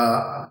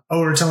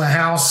over to my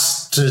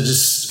house to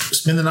just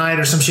spend the night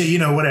or some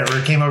shit,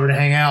 whatever. Came over to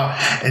hang out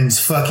and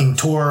fucking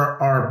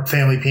tore our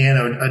family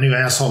piano a new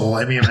asshole.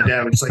 Me and my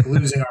dad were just like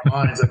losing our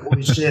minds. Like,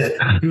 holy shit.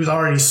 He was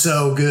already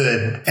so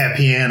good at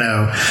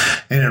piano.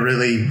 And it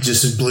really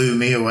just blew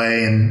me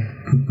away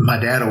and my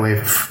dad away,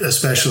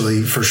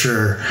 especially for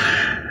sure.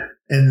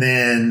 And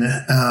then,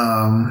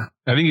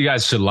 I think you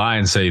guys should lie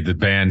and say the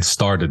band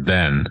started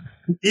then.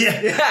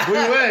 Yeah,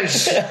 we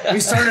wish. We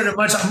started a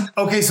much.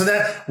 Okay, so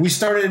we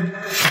started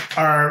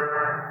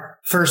our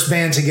first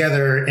band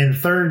together in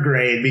third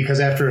grade because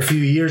after a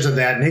few years of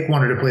that, Nick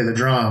wanted to play the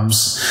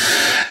drums.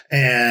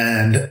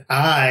 And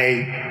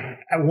I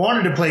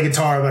wanted to play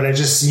guitar, but I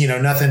just,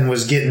 nothing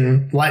was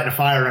lighting a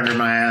fire under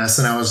my ass.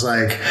 And I was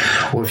like,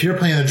 well, if you're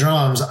playing the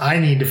drums, I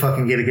need to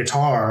fucking get a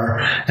guitar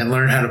and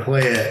learn how to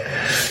play it.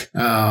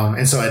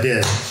 And so I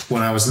did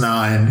when I was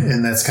 9.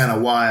 And that's kind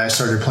of why I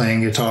started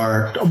playing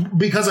guitar,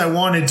 because I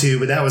wanted to.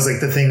 But that was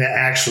like the thing that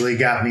actually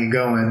got me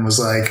going, was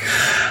like,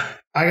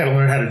 I got to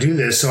learn how to do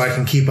this so I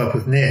can keep up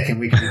with Nick and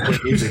we can play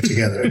music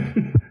together.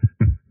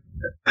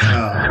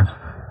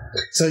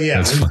 So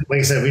yeah, like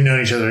I said, we've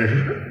known each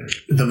other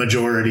the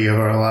majority of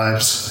our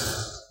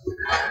lives.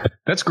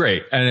 That's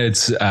great, and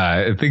it's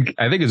I think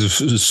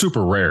it's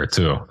super rare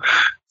too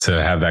to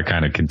have that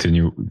kind of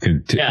continue.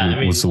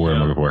 What's the word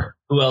I'm looking for?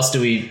 Who else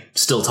do we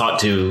still talk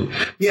to?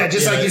 Yeah,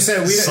 just like you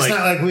said, it's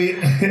not like we.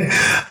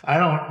 I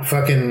don't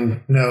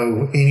fucking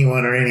know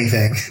anyone or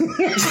anything.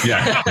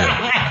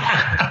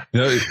 Yeah.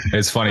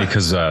 It's funny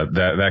because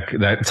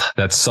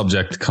that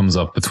subject comes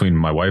up between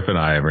my wife and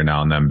I every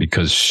now and then,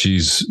 because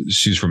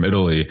she's from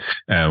Italy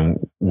and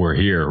we're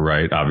here,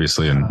 right?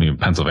 Obviously in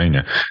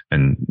Pennsylvania,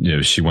 and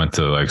she went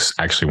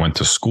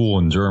to school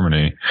in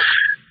Germany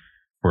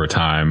for a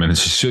time, and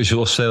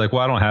she'll say like,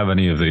 well, I don't have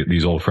any of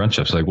these old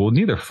friendships. Like, well,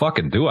 neither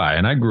fucking do I.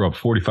 And I grew up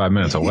 45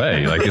 minutes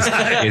away. Like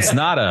it's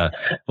not a,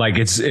 like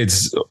it's,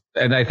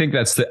 and I think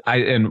that's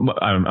I'm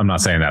not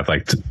saying that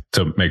like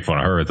to make fun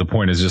of her. The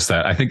point is just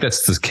that I think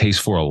that's the case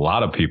for a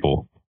lot of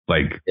people.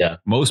 Like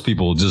most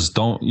people just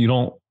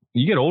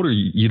you get older,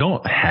 you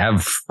don't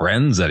have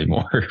friends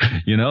anymore.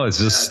 It's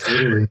just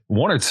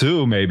one or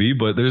two maybe,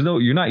 but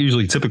you're not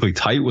usually typically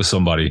tight with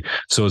somebody.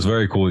 So it's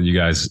very cool that you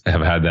guys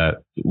have had that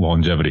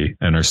longevity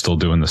and are still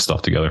doing this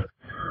stuff together.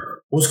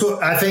 Well, it's cool.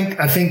 I think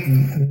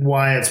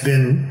why it's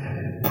been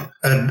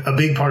a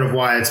big part of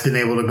why it's been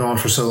able to go on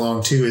for so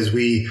long too is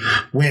we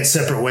went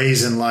separate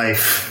ways in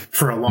life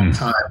for a long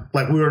time.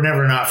 Like, we were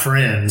never not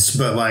friends,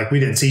 but like we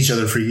didn't see each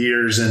other for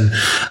years. And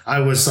I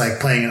was like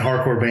playing in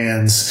hardcore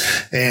bands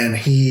and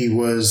he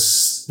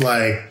was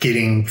like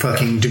getting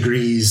fucking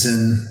degrees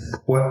in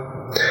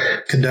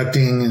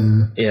conducting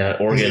and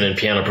organ and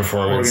piano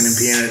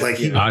performance.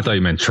 I thought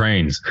you meant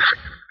trains.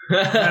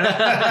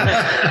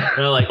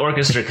 Like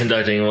orchestra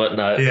conducting and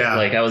whatnot. Yeah,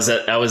 like I was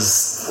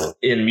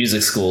in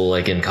music school,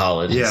 like in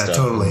college. Yeah, and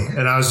totally.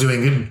 And I was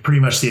doing pretty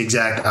much the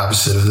exact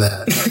opposite of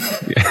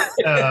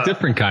that.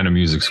 Different kind of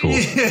music school.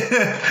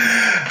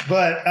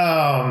 But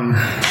and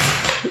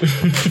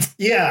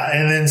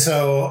then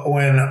so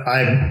when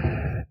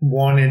I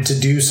wanted to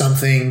do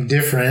something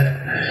different,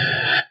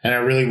 and I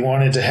really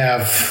wanted to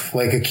have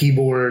like a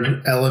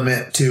keyboard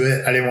element to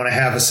it, I didn't want to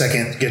have a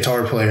second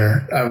guitar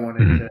player. I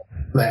wanted to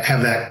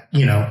have that,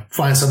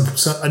 find some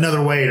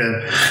another way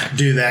to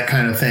do that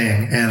kind of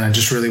thing. And I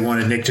just really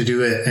wanted Nick to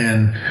do it.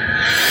 And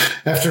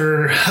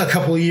after a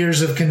couple of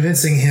years of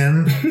convincing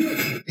him,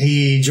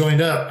 he joined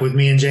up with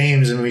me and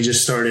James, and we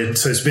just started.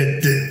 So it's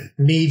been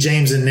me,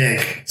 James, and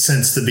Nick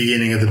since the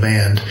beginning of the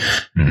band.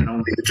 And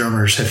only the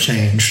drummers have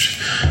changed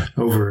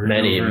over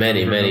many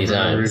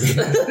times.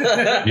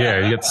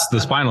 Yeah, you get the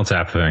Spinal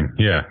Tap thing.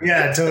 Yeah.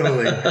 Yeah,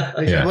 totally.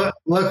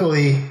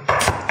 Luckily,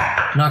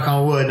 knock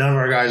on wood, none of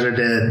our guys are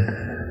dead.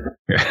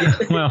 Yeah.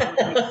 Well,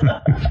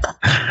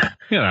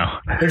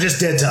 they're just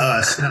dead to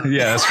us.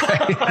 Yeah, that's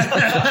right.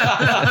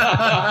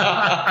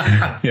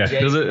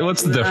 Yeah.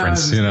 What's the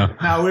difference? No,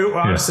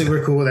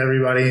 we're cool with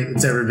everybody.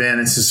 It's ever been.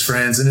 It's just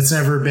friends, and it's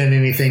never been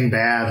anything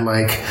bad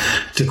like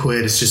to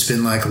quit. It's just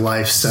been like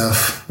life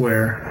stuff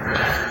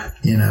where,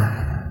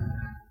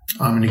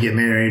 I'm going to get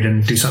married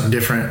and do something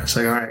different. It's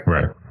like, all right.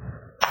 Right.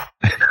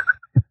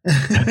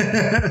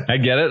 I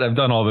get it. I've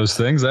done all those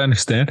things. I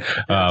understand.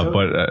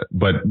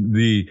 But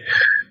the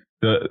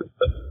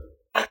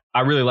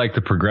I really like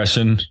the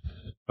progression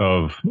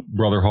of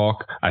Brother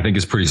Hawk. I think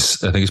it's pretty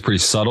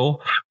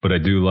subtle, but I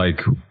do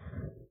like.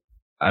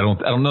 I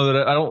don't know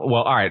that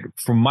well, all right.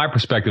 From my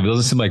perspective, it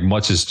doesn't seem like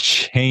much has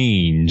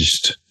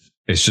changed.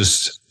 It's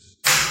just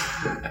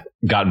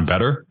gotten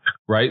better,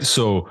 right?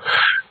 So,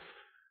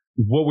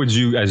 what would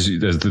you, as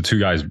the two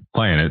guys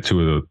playing it, two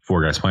of the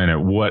four guys playing it,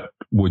 what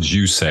would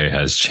you say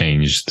has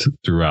changed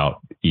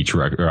throughout each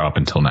record or up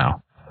until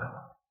now?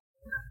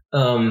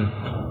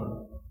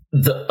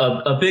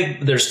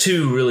 There's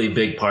two really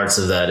big parts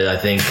of that. I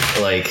think,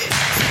 like,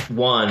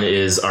 one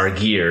is our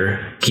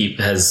gear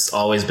has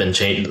always been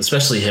changed,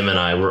 especially him and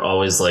I. We're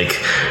always like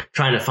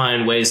trying to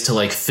find ways to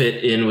like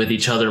fit in with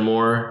each other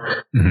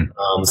more.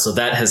 Mm-hmm. So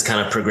that has kind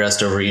of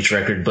progressed over each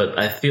record, but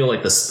I feel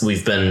like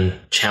we've been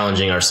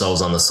challenging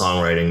ourselves on the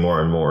songwriting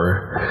more and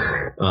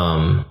more.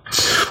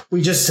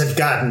 We just have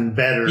gotten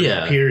better,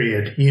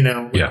 period,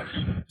 Yeah.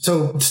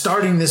 So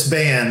starting this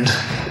band,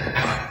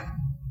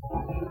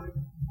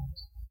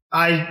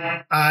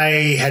 I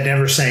had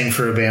never sang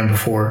for a band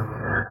before.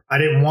 I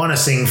didn't want to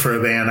sing for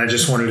a band. I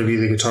just wanted to be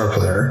the guitar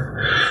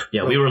player.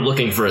 Yeah, we were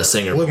looking for a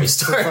singer when we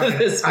started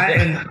this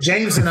band. And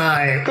James and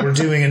I were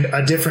doing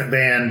a different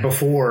band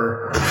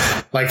before,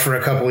 like for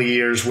a couple of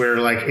years, where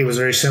like it was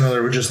very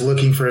similar. We're just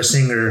looking for a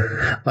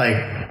singer,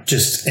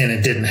 and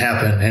it didn't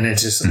happen. And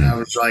I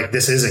was like,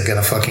 this isn't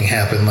gonna fucking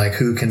happen. Like,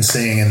 who can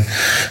sing and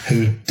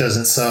who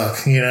doesn't suck?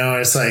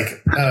 It's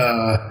like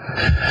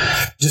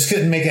just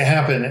couldn't make it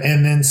happen.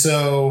 And then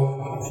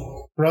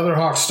so Brother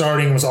Hawk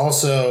starting was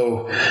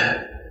also.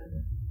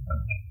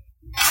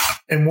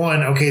 And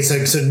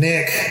so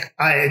Nick,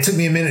 it took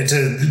me a minute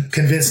to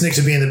convince Nick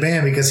to be in the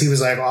band because he was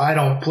like, I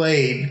don't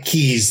play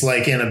keys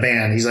like in a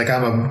band. He's like,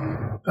 I'm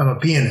a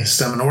pianist.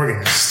 I'm an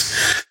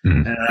organist.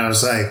 Mm-hmm. And I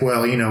was like,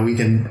 well, we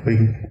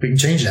can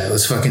change that.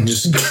 Let's fucking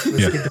just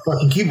get the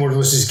fucking keyboard.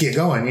 Let's just get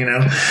going,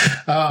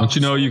 Don't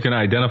you can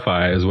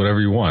identify as whatever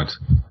you want.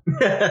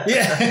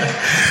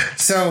 Yeah.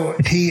 So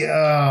he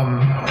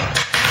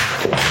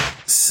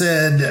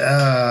said,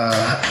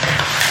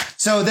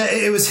 so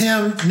it was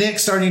him, Nick,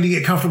 starting to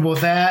get comfortable with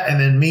that, and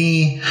then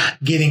me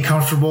getting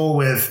comfortable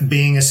with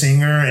being a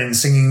singer and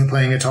singing and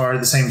playing guitar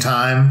at the same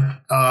time,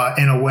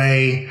 in a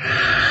way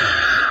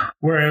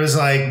where it was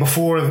like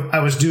before I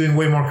was doing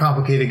way more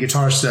complicated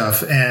guitar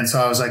stuff. And so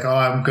I was like,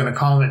 I'm going to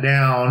calm it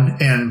down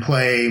and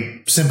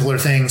play simpler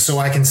things so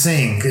I can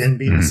sing and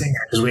be the singer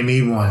because we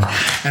need one.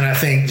 And I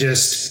think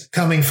just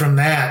coming from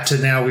that to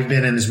now we've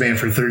been in this band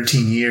for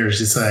 13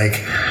 years, it's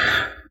like,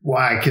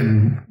 I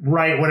can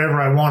write whatever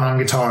I want on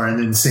guitar and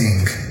then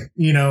sing,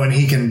 and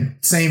he can,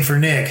 same for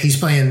Nick.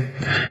 He's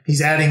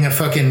adding a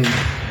fucking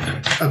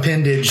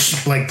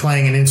appendage, like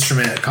playing an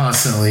instrument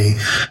constantly,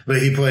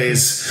 but he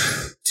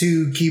plays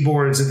 2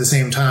 keyboards at the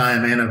same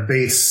time and a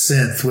bass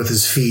synth with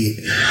his feet.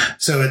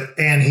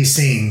 And he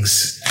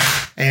sings,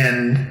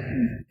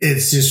 and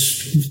it's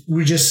just,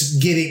 we're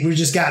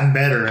just gotten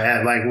better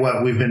at like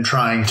what we've been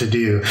trying to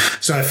do.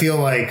 So I feel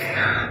like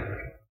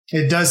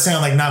it does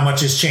sound like not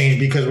much has changed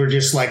because we're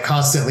just like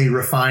constantly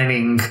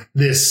refining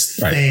this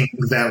thing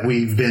that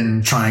we've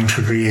been trying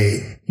to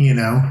create,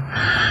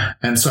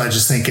 And so I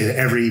just think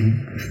every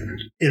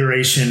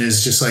iteration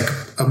is just like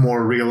a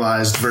more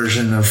realized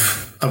version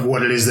of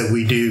what it is that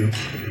we do.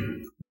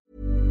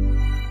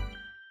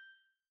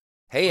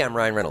 Hey, I'm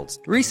Ryan Reynolds.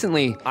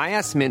 Recently, I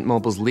asked Mint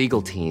Mobile's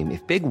legal team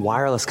if big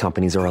wireless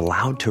companies are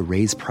allowed to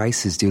raise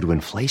prices due to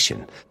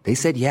inflation. They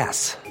said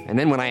yes. And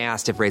then when I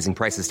asked if raising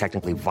prices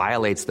technically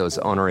violates those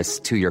onerous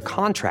 2-year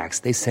contracts,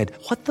 they said,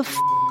 what the f***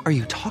 are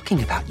you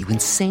talking about, you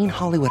insane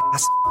Hollywood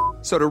ass f-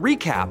 So to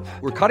recap,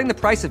 we're cutting the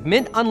price of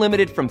Mint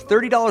Unlimited from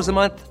 $30 a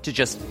month to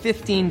just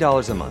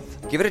 $15 a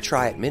month. Give it a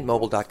try at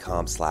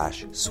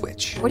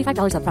mintmobile.com/switch.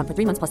 $45 up front for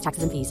 3 months plus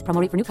taxes and fees.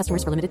 Promo rate for new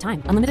customers for limited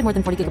time. Unlimited more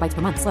than 40 gigabytes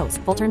per month. Slows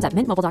full terms at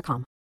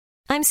mintmobile.com.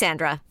 I'm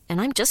Sandra, and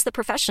I'm just the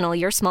professional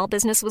your small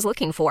business was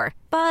looking for.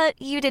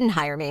 But you didn't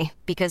hire me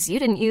because you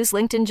didn't use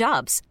LinkedIn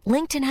Jobs.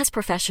 LinkedIn has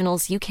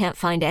professionals you can't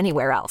find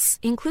anywhere else,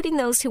 including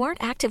those who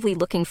aren't actively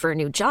looking for a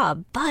new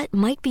job, but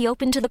might be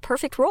open to the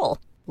perfect role,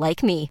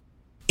 like me.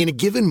 In a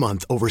given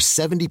month, over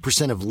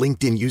 70% of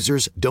LinkedIn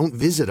users don't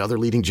visit other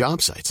leading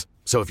job sites.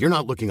 So if you're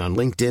not looking on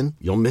LinkedIn,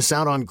 you'll miss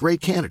out on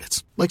great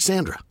candidates like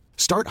Sandra.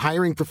 Start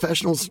hiring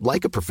professionals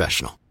like a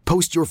professional.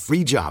 Post your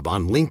free job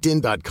on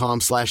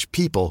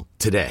linkedin.com/people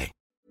today.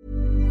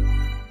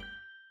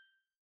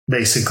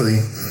 Basically.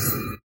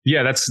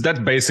 Yeah, that's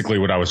basically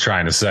what I was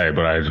trying to say,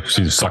 but I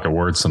suck at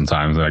words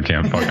sometimes and I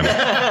can't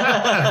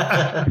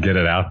fucking get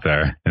it out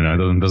there.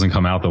 It doesn't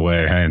come out the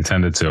way I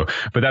intended to.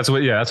 But that's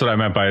what I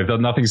meant by it.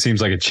 Nothing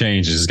seems like it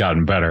changed. It's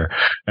gotten better.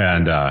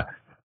 And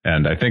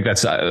I think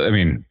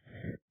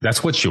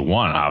that's what you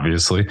want,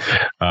 obviously.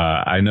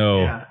 I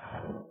know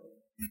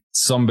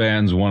some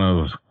bands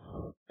want to,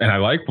 and I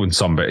like when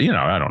some band,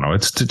 I don't know,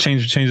 it's to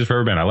changes for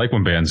every band. I like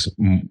when bands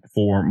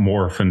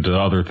morph into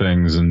other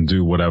things and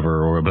do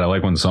whatever, but I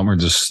like when some are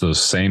just the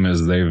same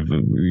as they've,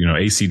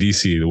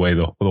 AC/DC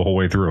the whole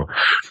way through.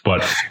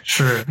 But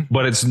sure.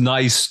 But it's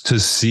nice to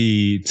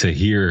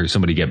hear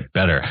somebody get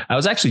better. I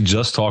was actually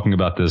just talking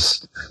about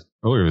this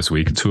earlier this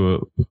week to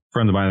a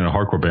friend of mine in a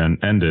hardcore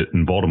band, End It,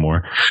 in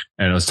Baltimore,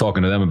 and I was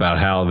talking to them about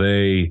how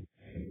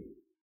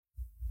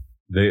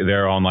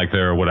they're on like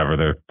their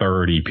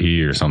third EP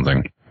or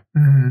something.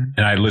 Mm-hmm.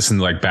 And I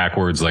listened like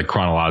backwards, like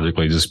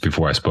chronologically, just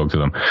before I spoke to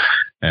them.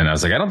 And I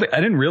was like, I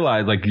didn't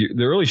realize like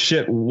the early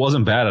shit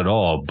wasn't bad at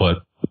all,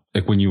 but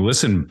like when you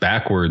listen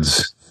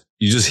backwards,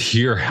 you just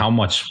hear how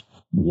much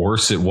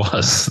worse it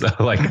was,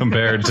 like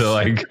compared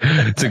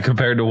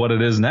to what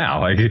it is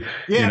now. Like,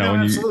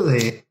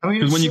 absolutely. I mean,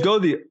 because when you go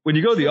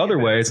the other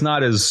way, it's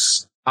not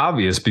as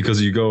obvious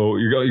because you're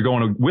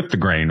going with the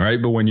grain,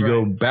 right? But when you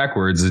go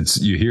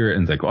backwards, you hear it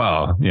and think,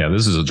 wow, yeah,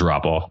 this is a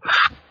drop off.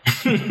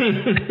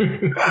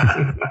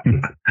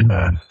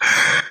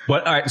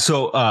 But all right,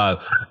 so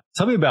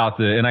tell me about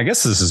and I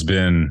guess this has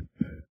been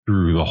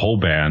through the whole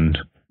band,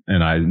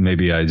 and I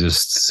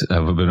just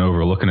have been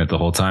overlooking it the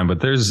whole time,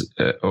 but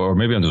or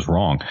maybe I'm just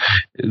wrong.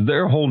 Is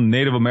there a whole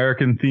Native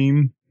American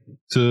theme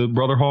to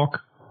Brother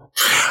Hawk?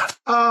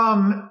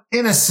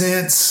 In a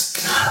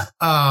sense,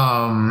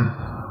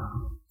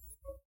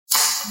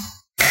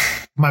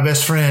 my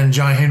best friend,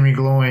 John Henry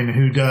Gloin,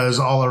 who does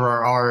all of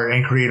our art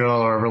and created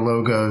all of our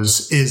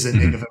logos, is a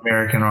Native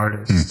American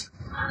artist.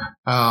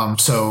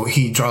 So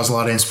he draws a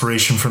lot of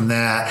inspiration from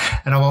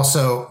that. And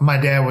my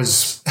dad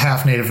was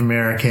half Native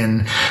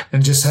American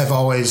and just have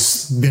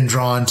always been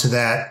drawn to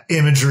that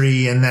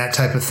imagery and that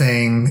type of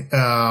thing.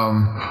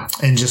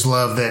 And just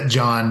love that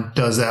John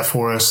does that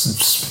for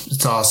us.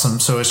 It's awesome.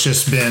 So it's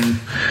just been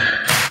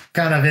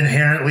kind of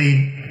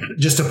inherently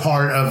just a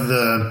part of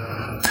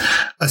the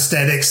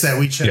aesthetics that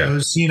we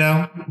chose,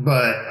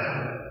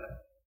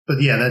 but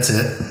yeah, that's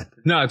it.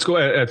 No, it's cool.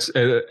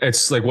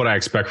 It's like what I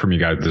expect from you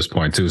guys at this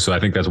point too. So I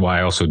think that's why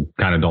I also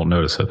kind of don't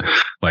notice it.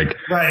 Like,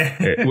 right.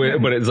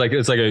 But it's like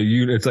a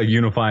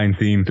unifying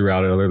theme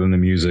throughout it, other than the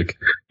music.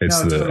 It's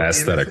the totally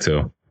aesthetic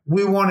too.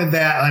 We wanted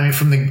that. I mean,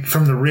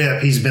 from the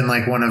rip, he's been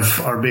like one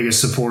of our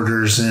biggest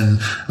supporters, and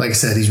like I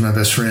said, he's my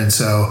best friend.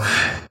 So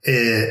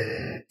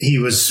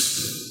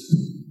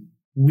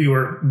we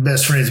were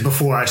best friends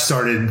before I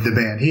started the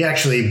band. He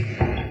actually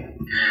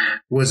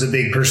was a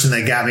big person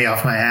that got me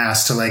off my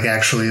ass to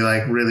actually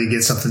really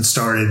get something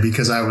started,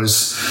 because I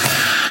was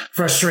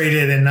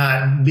frustrated and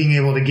not being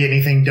able to get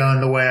anything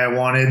done the way I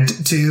wanted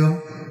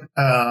to.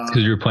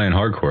 Because you were playing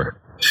hardcore.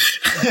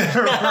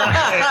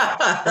 Right.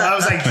 I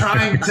was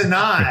trying to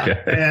not,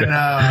 and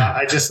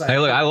I just hey,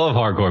 look, I love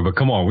hardcore, but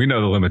come on, we know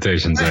the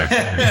limitations there.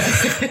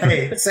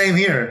 Hey, same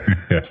here.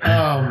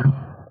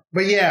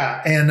 But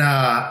yeah, and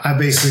I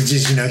basically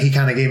just, he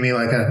kind of gave me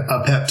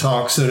a pep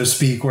talk, so to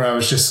speak, where I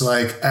was just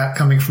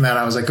coming from that,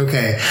 I was like,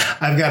 okay,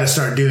 I've got to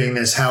start doing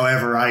this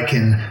however I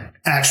can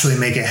actually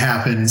make it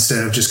happen,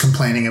 instead of just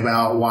complaining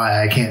about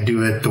why I can't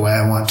do it the way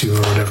I want to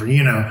or whatever,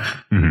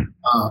 Mm-hmm.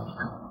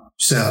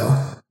 So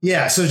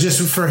yeah, so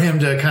just for him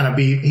to kind of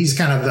he's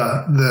kind of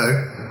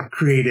the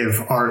creative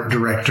art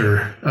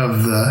director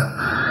of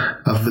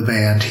the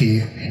band.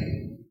 He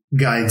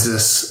guides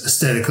us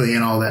aesthetically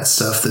and all that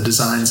stuff, the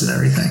designs and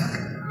everything.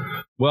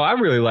 Well, I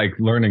really like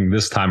learning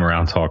this time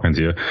around talking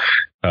to you,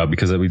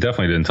 because we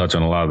definitely didn't touch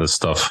on a lot of this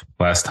stuff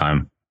last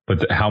time,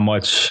 but how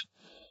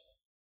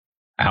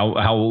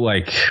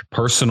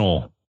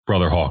personal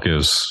Brother Hawk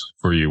is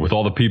for you, with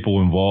all the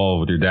people involved,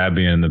 with your dad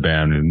being in the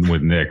band, and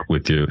with Nick,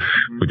 with your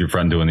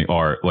friend doing the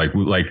art. Like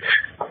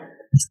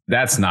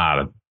that's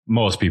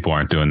most people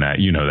aren't doing that.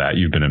 That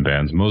you've been in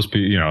bands. Most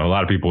people, a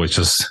lot of people, it's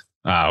just,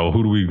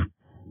 who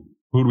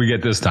do we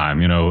get this time?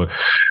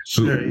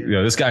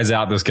 Sure. This guy's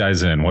out, this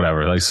guy's in,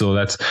 whatever. So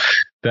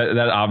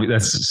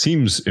that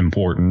seems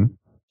important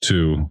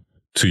to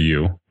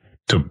you,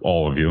 to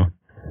all of you.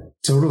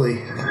 Totally.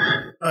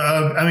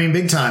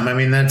 Big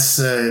time.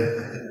 That's,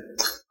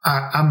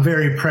 I'm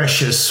very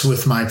precious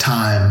with my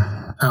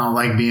time. I don't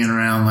like being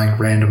around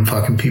random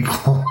fucking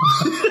people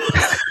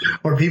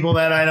or people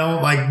that I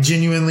don't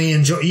genuinely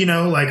enjoy,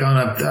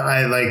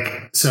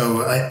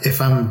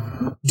 if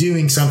I'm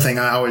doing something,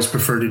 I always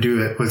prefer to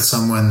do it with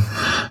someone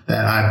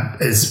that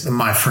is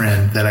my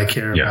friend, that I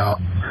care about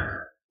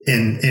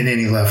in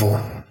any level.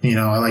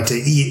 I like to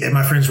eat at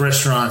my friends'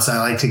 restaurants. I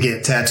like to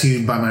get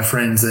tattooed by my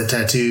friends that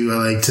tattoo.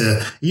 I like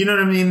to,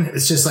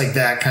 It's just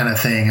that kind of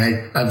thing.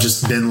 I've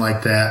just been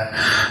like that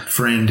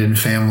friend and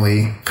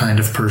family kind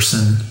of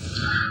person.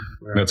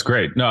 That's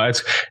great. No,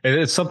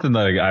 it's something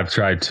that I've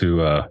tried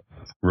to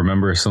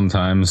remember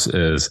sometimes,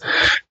 is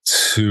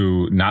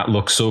to not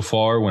look so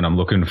far when I'm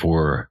looking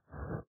for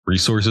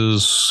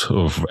resources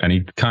of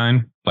any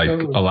kind. A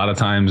lot of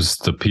times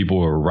the people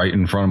are right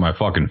in front of my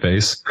fucking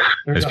face.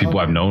 There's people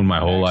I've known my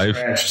whole life.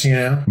 But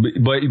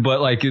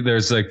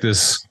there's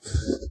this,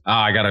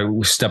 I gotta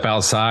step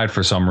outside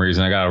for some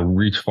reason. I gotta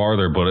reach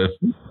farther, but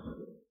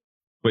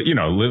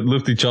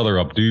lift each other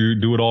up,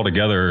 do it all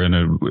together,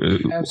 and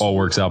it all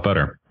works out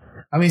better.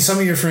 Some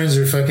of your friends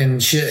are fucking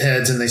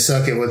shitheads and they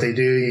suck at what they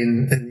do,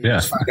 and you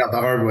just find out the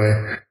hard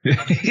way.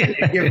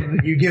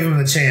 you give them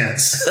the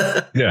chance.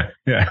 Yeah,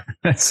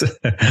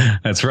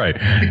 that's right.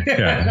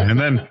 Yeah,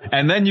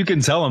 and then you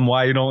can tell them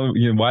why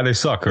why they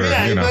suck, or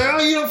you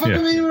don't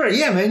fucking mean right. right.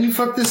 Yeah, man, you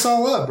fucked this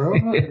all up, bro.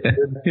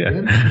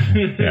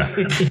 Yeah.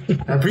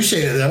 I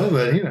appreciate it though,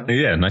 but you know.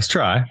 Yeah, nice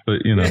try,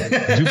 but you know,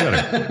 do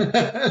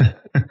better.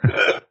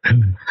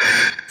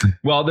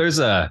 Well, there's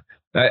I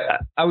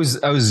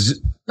was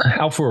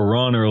out for a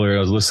run earlier. I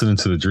was listening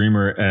to The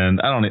Dreamer,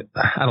 and I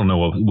don't know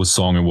what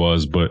song it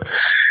was, but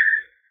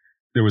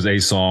there was a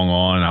song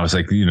on, and I was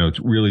like, you know,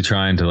 really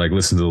trying to like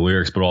listen to the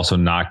lyrics, but also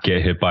not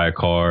get hit by a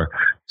car.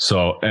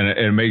 So, and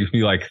it makes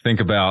me like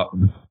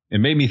it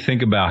made me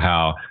think about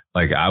how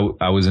like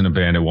I was in a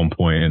band at one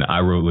point, and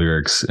I wrote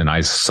lyrics and I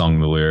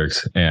sung the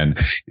lyrics, and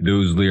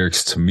those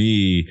lyrics to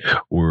me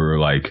were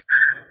like,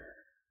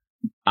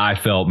 I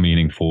felt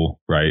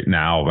meaningful. Right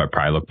now, I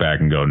probably look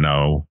back and go,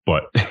 no,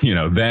 but you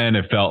know, then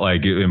it felt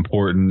like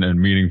important and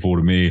meaningful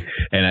to me.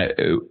 And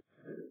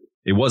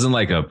it wasn't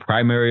like a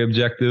primary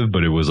objective,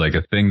 but it was like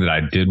a thing that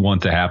I did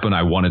want to happen.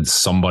 I wanted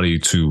somebody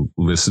to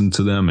listen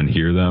to them and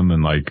hear them.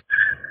 And like,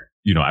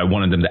 you know, I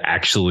wanted them to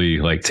actually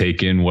like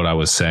take in what I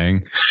was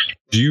saying.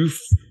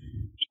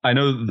 I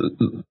know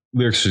the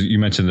lyrics you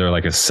mentioned, they're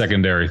like a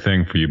secondary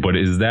thing for you, but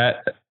is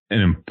that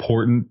an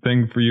important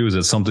thing for you? Is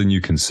it something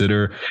you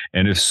consider?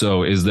 And if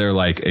so, is there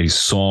like a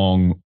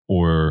song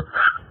or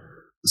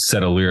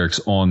set of lyrics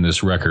on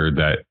this record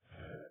that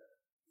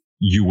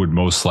you would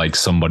most like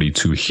somebody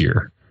to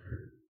hear?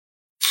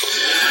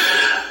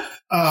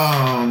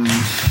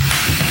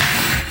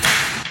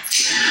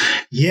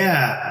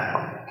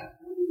 Yeah.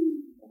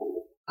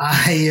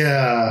 I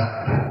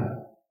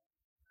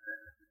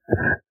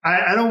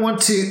don't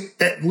want to.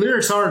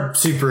 Lyrics are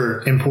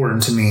super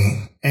important to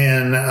me,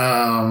 and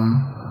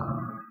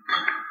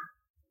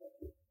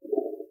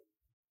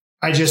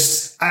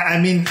I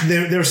mean,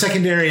 they're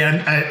secondary.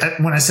 I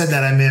when I said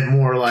that, I meant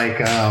more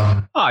like,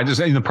 I just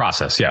in the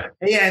process. Yeah.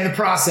 Yeah. In the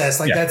process.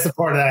 Like that's the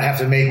part that I have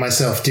to make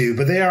myself do,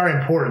 but they are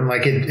important.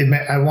 Like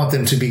I want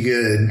them to be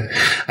good,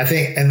 I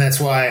think. And that's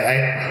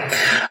why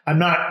I'm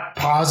not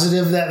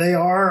positive that they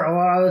are a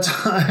lot of the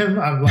time.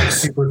 I'm like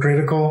super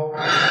critical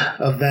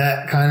of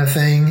that kind of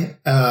thing.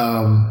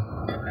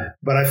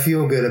 But I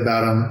feel good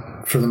about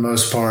them for the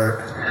most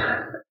part.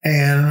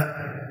 And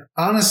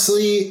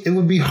honestly, it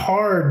would be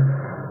hard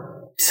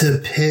to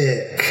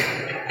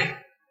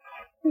pick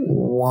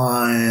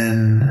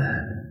one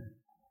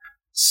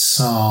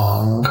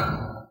song,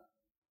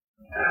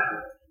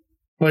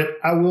 but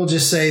I will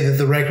just say that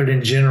the record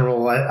in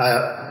general,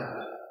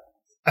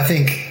 I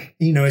think,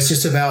 you know, it's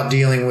just about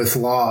dealing with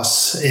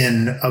loss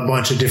in a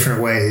bunch of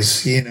different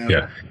ways, you know.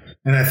 Yeah.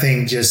 And I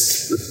think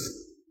just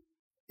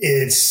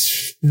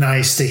it's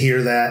nice to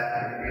hear that.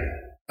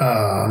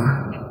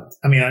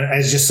 I mean,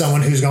 as just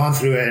someone who's gone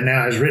through it and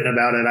now has written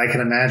about it, I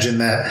can imagine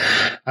that.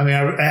 I mean,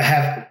 I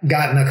have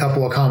gotten a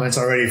couple of comments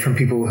already from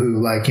people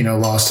who, like, you know,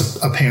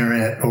 lost a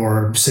parent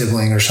or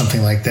sibling or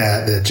something like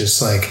that, that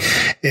just like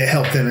it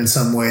helped them in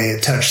some way.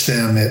 It touched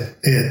them. It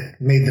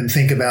made them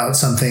think about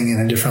something in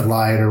a different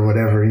light or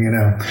whatever, you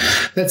know.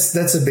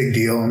 That's a big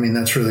deal. I mean,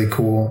 that's really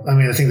cool. I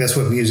mean, I think that's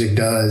what music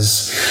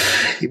does.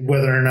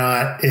 Whether or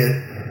not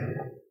it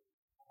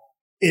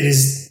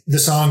is the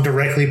song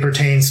directly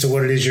pertains to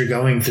what it is you're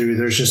going through,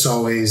 there's just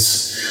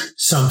always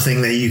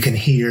something that you can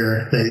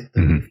hear that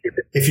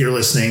if you're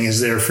listening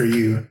is there for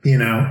you, you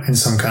know, in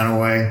some kind of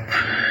way.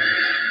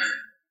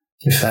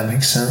 If that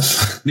makes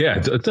sense. Yeah,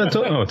 it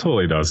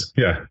totally does.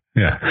 Yeah.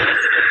 Yeah.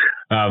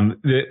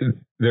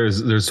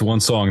 There's one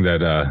song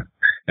that,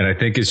 and I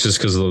think it's just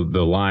because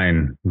the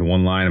one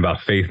line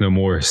about faith no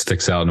more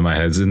sticks out into my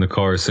head. It's in the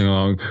car, sing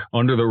along,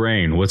 Under the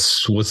Rain.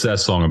 What's that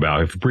song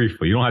about? If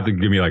briefly, you don't have to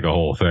give me like a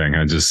whole thing.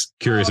 I'm just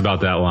curious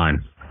about that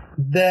line.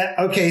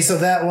 So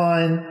that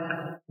line,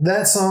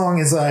 that song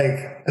is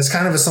like, it's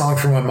kind of a song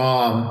for my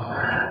mom,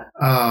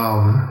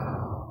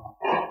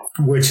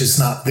 which is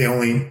not the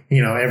only,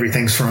 you know,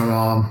 everything's for my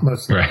mom.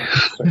 Mostly. Right.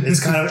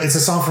 It's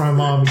a song for my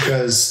mom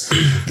because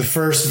the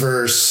first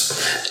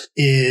verse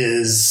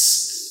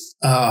is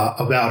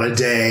about a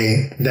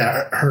day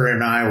that her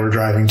and I were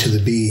driving to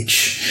the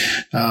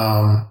beach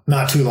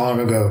not too long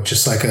ago,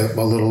 just like a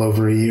little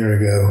over a year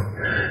ago,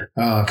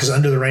 because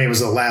Under the Rain was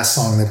the last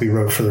song that we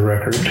wrote for the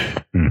record.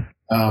 And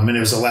it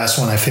was the last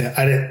one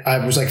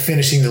I was like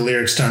finishing the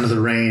lyrics to Under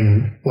the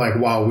Rain like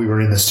while we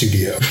were in the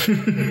studio.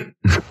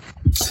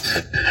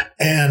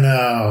 And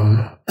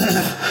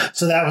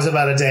so that was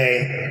about a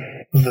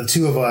day, the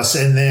two of us.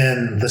 And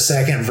then the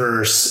second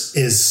verse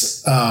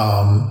is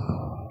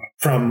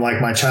from like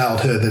my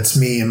childhood. That's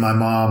me and my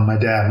mom, my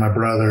dad, my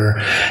brother.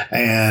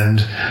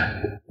 And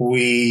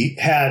we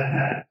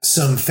had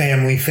some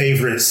family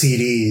favorite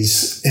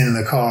CDs in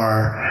the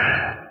car.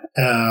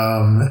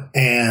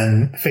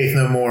 And Faith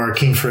No More,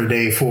 King for a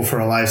Day, Fool for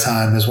a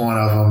Lifetime is one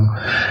of them.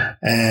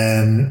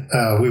 And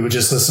we would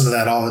just listen to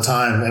that all the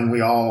time, and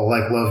we all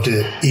like loved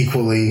it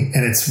equally.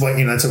 And it's what,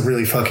 you know, it's a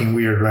really fucking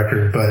weird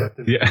record, but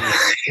yeah,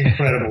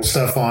 incredible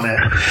stuff on it.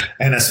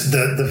 And it's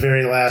the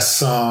very last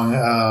song,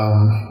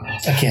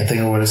 I can't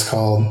think of what it's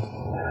called.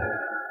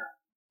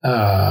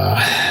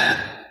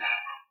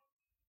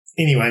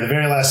 anyway, the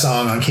very last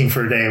song on King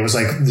for a Day was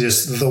like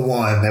just the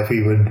one that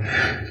we would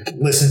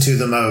listen to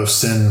the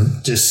most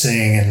and just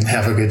sing and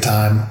have a good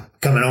time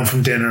coming home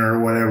from dinner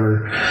or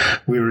whatever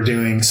we were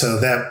doing. So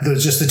that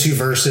just the two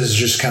verses,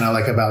 just kind of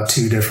like about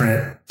two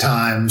different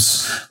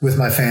times with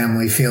my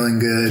family feeling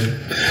good.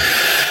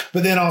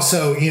 But then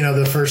also, you know,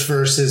 the first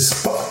verse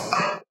is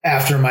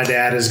after my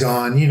dad is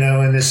gone, you know,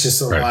 and it's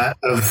just a lot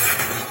of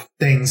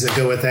things that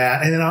go with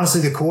that. And then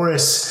honestly, the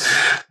chorus,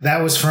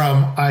 that was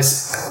from, I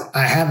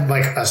had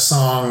like a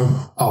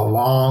song a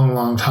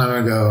long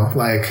time ago,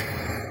 like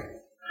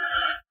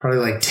probably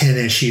like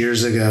 10-ish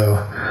years ago,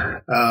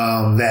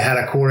 that had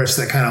a chorus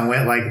that kind of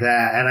went like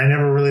that. And I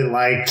never really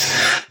liked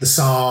the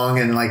song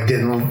and like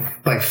didn't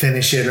like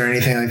finish it or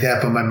anything like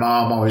that. But my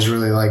mom always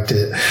really liked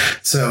it.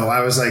 So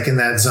I was like in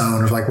that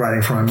zone of like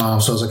writing for my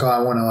mom. So I was like, oh, I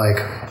want to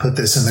like put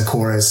this in the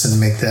chorus and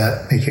make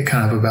it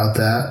kind of about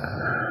that.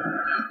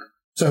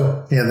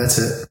 So yeah, that's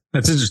it.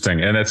 That's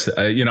interesting. And that's,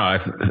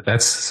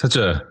 that's such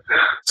a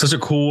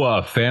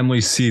cool family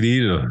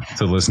CD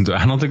to listen to.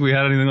 I don't think we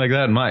had anything like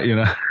that in my,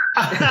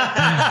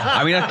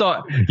 I mean, I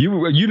thought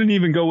you didn't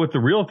even go with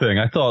the real thing.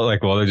 I thought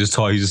like, well, he's just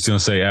going to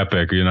say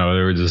epic, they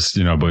were just,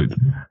 but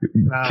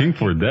King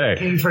for a Day.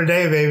 King for a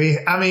Day, baby.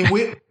 I mean,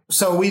 we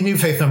knew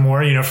Faith No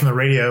More, from the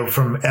radio,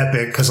 from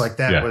Epic, because like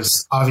that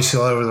was obviously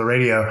all over the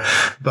radio.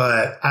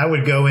 But I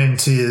would go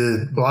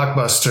into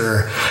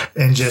Blockbuster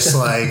and just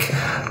like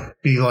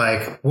be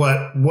like,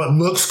 what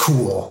looks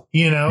cool,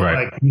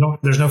 like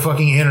there's no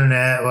fucking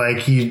internet.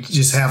 Like you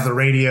just have the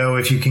radio.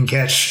 If you can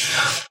catch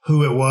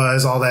who it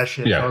was, all that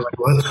shit. Yeah. So I was like,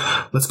 well,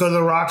 let's go to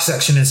the rock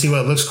section and see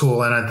what looks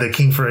cool. And at the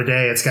King for a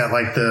Day, it's got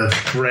like the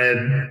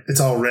red, it's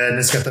all red, and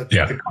it's got the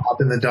cop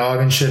and the dog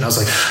and shit. And I was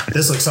like,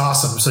 this looks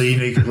awesome. So,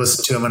 you could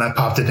listen to them, and I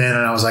popped it in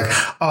and I was like,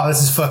 oh,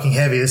 this is fucking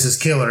heavy. This is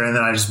killer. And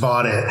then I just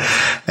bought it.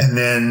 And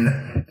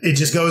then it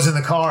just goes in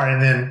the car.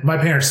 And then my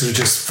parents are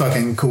just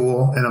fucking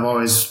cool. And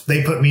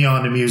they put me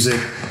on to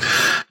music,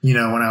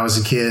 when I was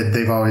a kid.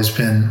 They've always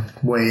been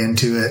way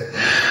into it.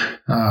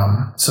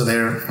 So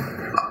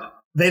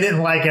they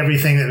didn't like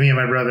everything that me and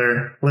my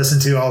brother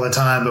listened to all the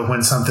time, but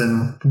when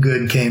something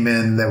good came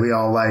in that we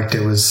all liked,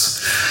 it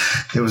was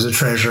a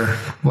treasure.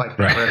 Like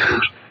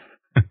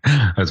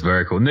That's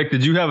very cool. Nick,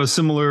 did you have a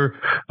similar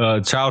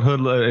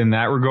childhood in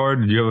that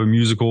regard? Did you have a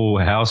musical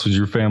house? Was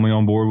your family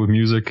on board with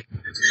music?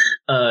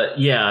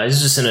 Yeah,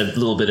 it's just in a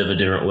little bit of a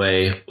different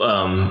way.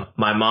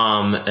 My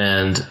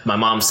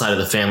mom's side of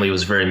the family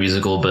was very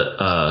musical, but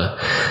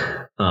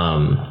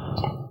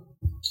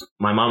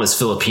my mom is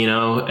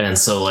Filipino, and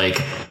so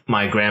like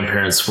my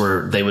grandparents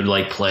they would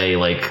like play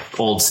like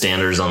old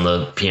standards on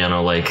the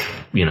piano, like,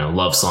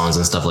 love songs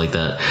and stuff like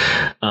that.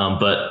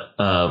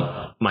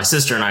 But my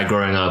sister and I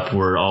growing up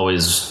were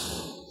always,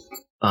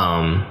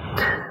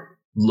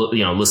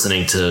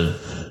 listening to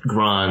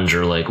grunge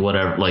or like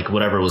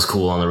whatever was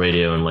cool on the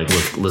radio, and like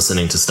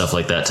listening to stuff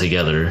like that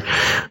together.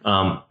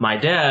 My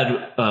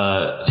dad,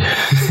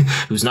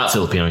 who's not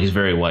Filipino, he's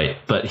very white,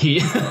 but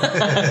he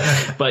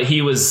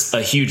was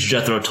a huge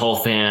Jethro Tull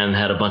fan,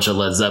 had a bunch of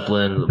Led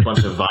Zeppelin, a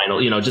bunch of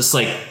vinyl, just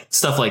like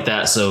stuff like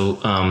that. So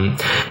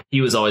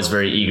he was always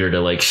very eager to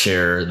like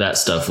share that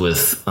stuff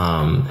with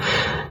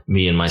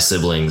me and my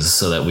siblings,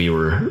 so that we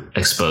were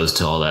exposed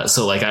to all that.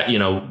 So like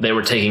they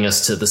were taking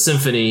us to the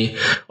symphony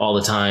all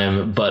the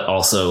time, but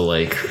also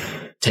like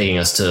taking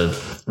us to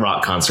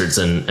rock concerts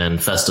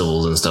and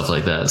festivals and stuff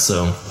like that.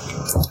 So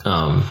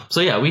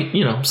yeah, we,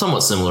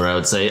 somewhat similar, I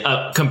would say,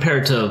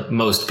 compared to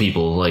most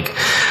people. Like,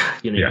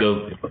 you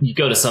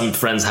go to some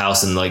friend's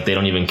house and like they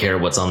don't even care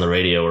what's on the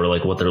radio or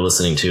like what they're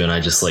listening to, and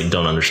I just like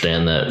don't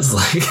understand that. It's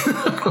like,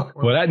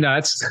 well,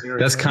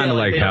 that's kind of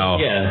like how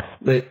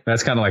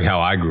that's kind of like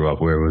how I grew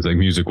up, where it was like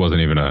music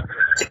wasn't even a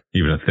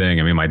thing.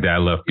 I mean, my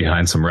dad left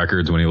behind some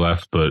records when he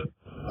left, but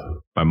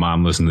my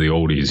mom listened to the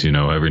oldies,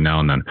 every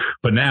now and then.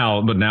 But now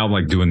I'm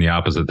like doing the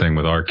opposite thing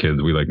with our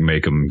kids. We like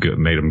made them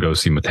go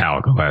see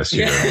Metallica last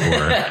year,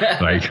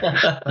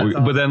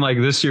 but then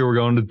like this year we're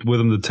going with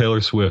them to Taylor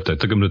Swift. I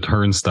took them to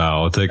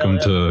Turnstile. I take them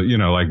to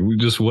like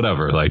just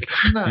whatever. Like,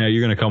 yeah,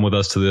 you're gonna come with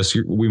us to this.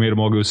 We made them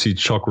all go see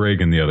Chuck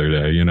Reagan the other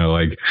day.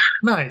 Like,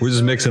 nice. We're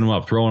just mixing them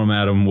up, throwing them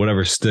at them.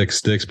 Whatever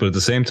sticks. But at the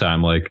same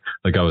time, like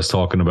I was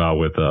talking about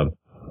with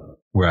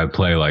where I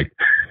play like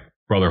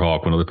Brother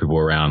Hawk when other people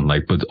are around,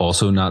 like, but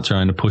also not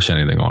trying to push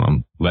anything on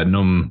them, letting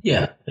them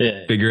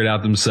figure it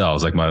out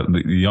themselves. Like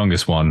the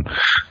youngest one,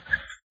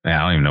 I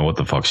don't even know what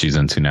the fuck she's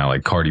into now,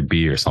 like Cardi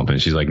B or something.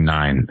 She's like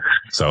 9,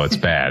 so it's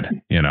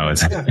bad.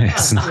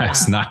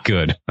 It's not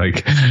good.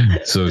 Like,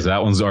 so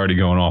that one's already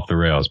going off the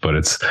rails. But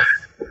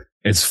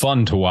it's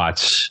fun to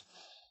watch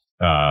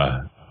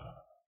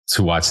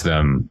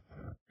them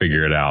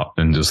figure it out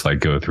and just like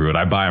go through it.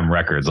 I buy them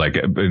records. Like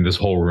in this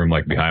whole room,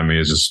 like behind me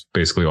is just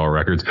basically all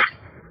records.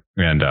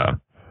 And I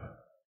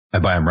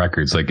buy them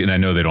records, like, and I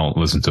know they don't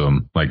listen to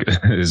them. Like,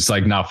 it's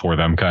like not for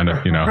them, kind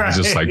of, right. It's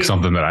just like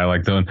something that I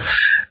like doing.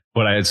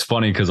 But it's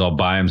funny because I'll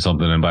buy them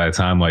something, and by the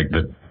time like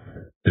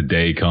the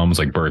day comes,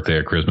 like birthday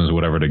or Christmas or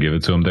whatever, to give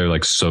it to them. They're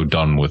like so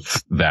done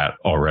with that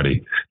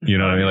already. You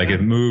know what I mean? Like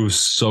it moves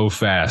so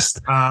fast.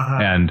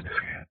 And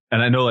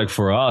I know, like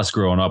for us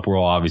growing up, we're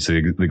all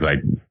obviously like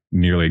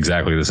nearly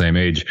exactly the same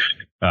age.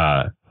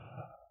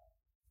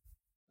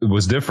 It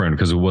was different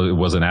because it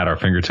wasn't at our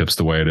fingertips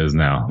the way it is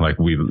now. Like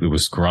it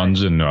was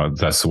grunge, and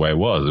that's the way it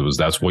was.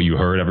 That's what you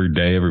heard every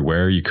day,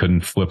 everywhere. You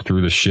couldn't flip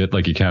through the shit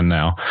like you can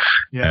now,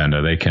 and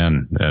they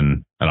can.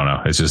 And I don't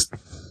know. It's just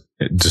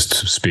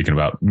speaking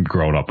about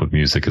growing up with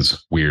music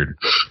is weird.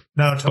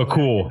 No, totally. But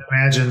cool.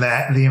 Imagine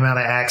that, the amount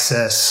of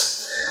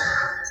access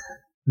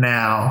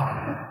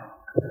now.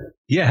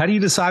 Yeah, how do you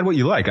decide what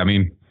you like? I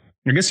mean,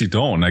 I guess you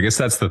don't. I guess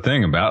that's the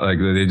thing about, like,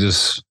 they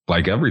just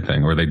like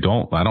everything, or they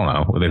don't. I don't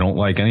know. Or they don't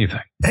like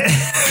anything.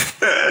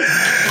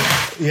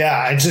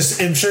 Yeah, I'm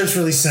sure it's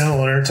really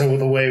similar to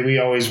the way we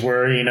always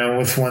were, you know,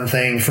 with one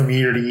thing from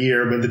year to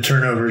year, but the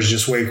turnover is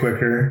just way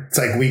quicker. It's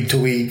like week to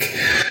week.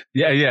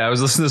 Yeah. I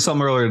was listening to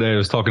something earlier today. I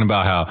was talking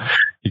about how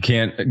you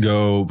can't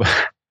go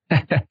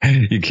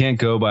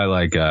by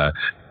like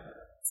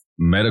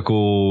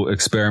medical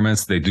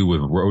experiments they do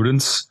with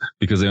rodents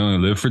because they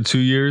only live for 2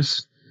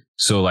 years.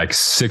 So like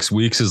 6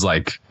 weeks is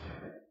like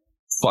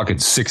fucking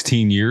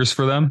 16 years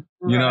for them.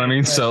 You know what I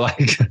mean?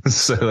 Right.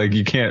 So like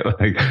you can't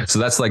so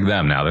that's like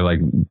them now. They're like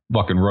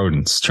fucking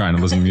rodents trying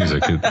to listen to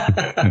music. It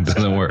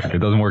doesn't work. It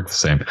doesn't work the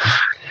same.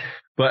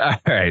 But all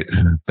right,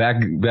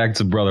 back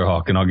to Brother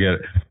Hawk, and I'll get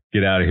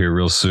out of here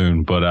real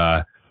soon. But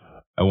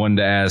I wanted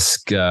to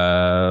ask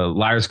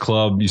Liars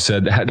Club. You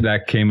said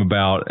that came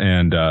about,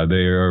 and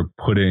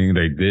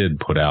they did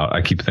put out.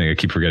 I keep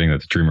forgetting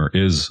that The Dreamer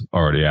is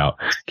already out.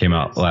 Came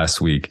out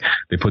last week.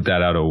 They put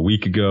that out a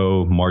week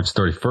ago, March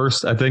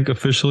 31st, I think,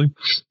 officially.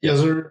 Yes,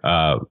 sir.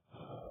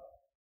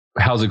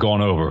 How's it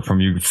gone over for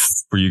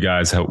you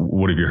guys?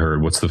 What have you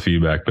heard? What's the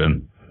feedback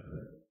been?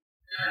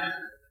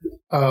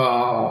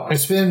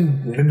 It's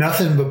been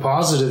nothing but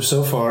positive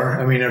so far.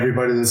 I mean,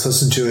 everybody that's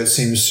listened to it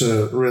seems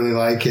to really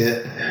like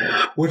it,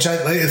 which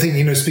I think,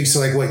 you know, speaks to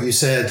like what you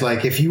said.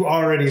 Like, if you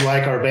already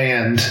like our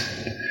band,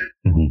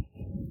 mm-hmm.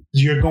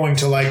 you're going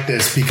to like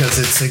this because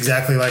it's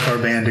exactly like our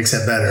band,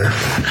 except better.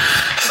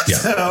 Yeah.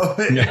 So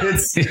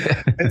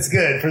it's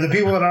good for the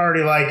people that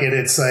already like it.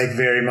 It's like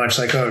very much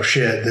like, oh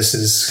shit, this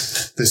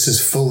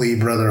is fully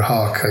Brother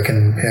Hawk. I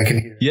can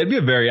hear. Yeah, it'd be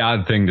a very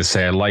odd thing to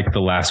say. I like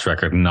the last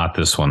record, not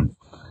this one.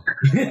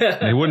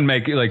 They wouldn't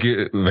make it like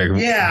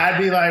yeah, I'd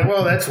be like,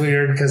 well, that's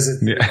weird because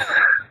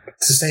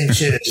it's the same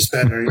shit, it's just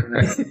better. You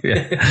know?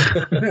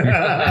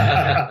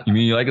 Yeah. You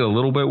mean you like it a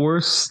little bit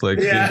worse? Like,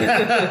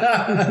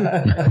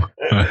 yeah.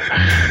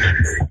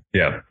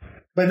 Yeah.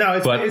 But no,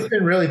 it's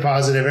been really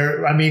positive.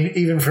 I mean,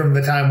 even from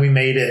the time we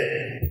made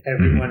it,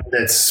 everyone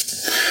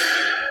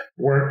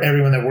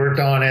everyone that worked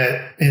on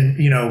it and,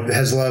 you know,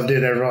 has loved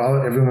it.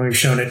 Everyone we've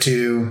shown it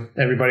to,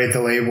 everybody at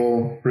the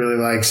label really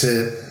likes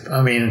it.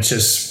 I mean, it's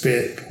just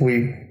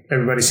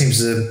everybody seems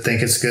to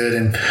think it's good.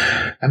 And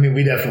I mean,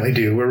 we definitely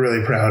do. We're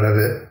really proud of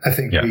it. I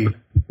think I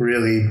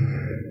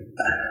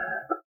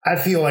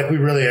feel like we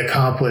really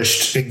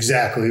accomplished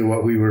exactly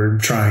what we were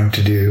trying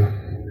to do.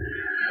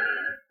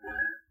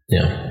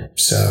 Yeah.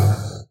 So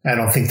I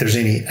don't think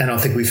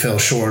we fell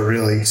short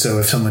really. So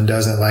if someone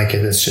doesn't like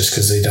it, it's just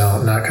because they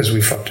don't, not because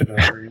we fucked it up.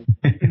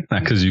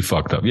 Not because you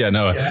fucked up. Yeah,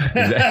 no,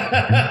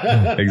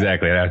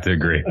 exactly. I have to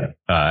agree.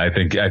 I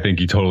think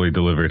you totally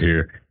delivered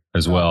here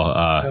as well.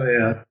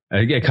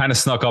 It kind of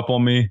snuck up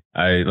on me.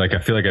 I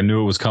feel like I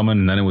knew it was coming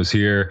and then it was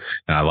here.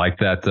 And I like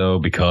that though,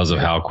 because of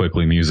how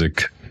quickly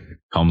music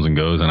comes and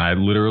goes, and I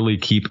literally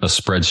keep a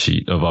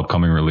spreadsheet of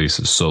upcoming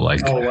releases. So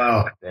like, oh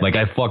wow, like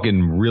I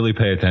fucking really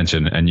pay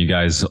attention, and you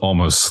guys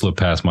almost slipped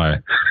past my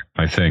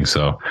thing.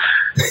 So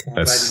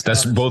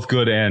that's both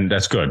good, and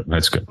that's good.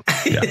 That's good.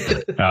 Yeah.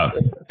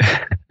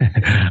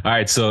 All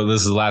right. So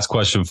this is the last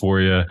question for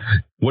you.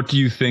 What do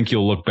you think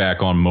you'll look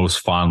back on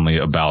most fondly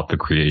about the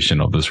creation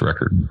of this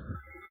record?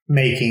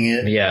 Making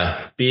it.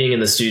 Yeah. Being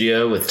in the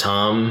studio with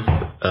Tom.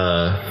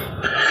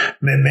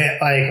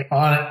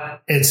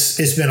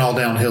 It's been all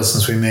downhill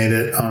since we made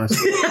it,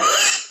 honestly.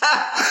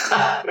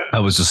 I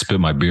was just spit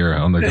my beer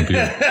on the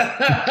computer.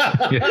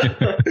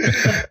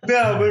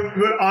 No,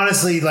 but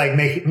honestly, like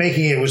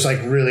making it was like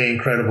really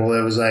incredible.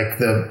 It was like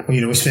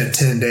we spent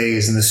 10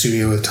 days in the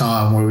studio with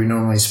Tom, where we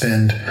normally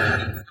spend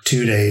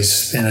 2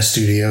 days in a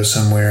studio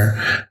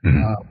somewhere.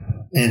 Mm-hmm.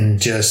 And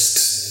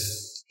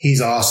just,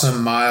 he's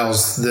awesome.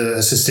 Miles, the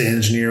assistant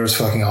engineer, was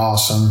fucking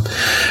awesome.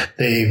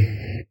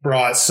 They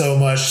brought so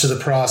much to the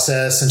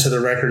process and to the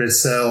record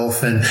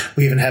itself. And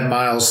we even had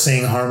Miles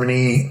sing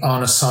harmony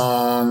on a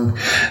song.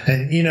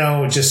 And, you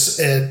know, just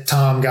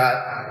Tom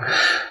got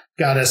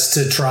us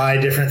to try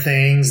different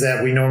things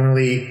that we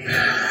normally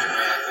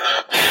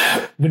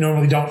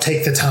don't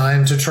take the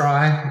time to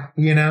try,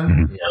 you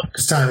know,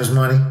 because time is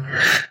money.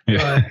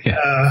 Yeah.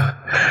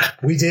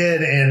 But we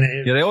did.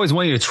 And they always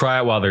want you to try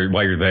it while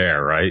you're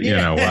there, right? You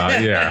know,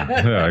 well,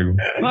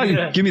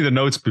 give me the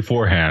notes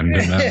beforehand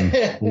and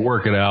then we'll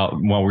work it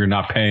out while we're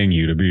not paying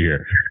you to be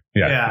here.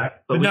 Yeah.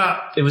 But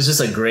it was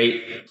just a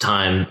great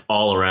time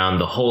all around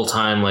the whole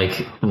time.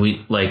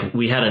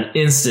 We had an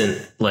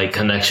instant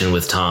connection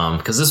with Tom,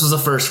 because this was the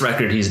first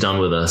record he's done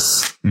with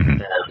us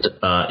and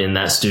in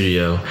that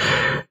studio.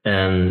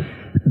 And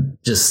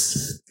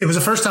just, it was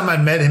the first time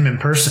I'd met him in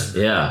person.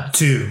 Yeah.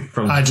 Too.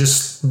 I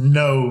just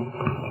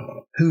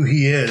know who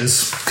he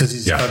is because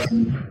he's a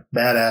fucking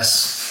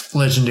badass,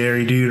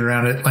 legendary dude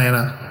around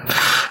Atlanta,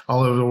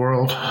 all over the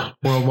world,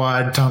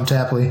 worldwide. Tom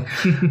Tapley.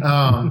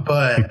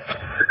 But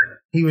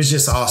he was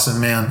just awesome,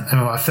 man.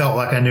 I felt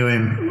like I knew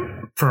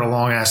him for a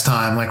long ass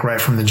time, right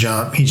from the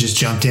jump. He just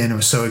jumped in and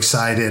was so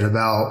excited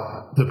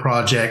about the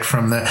project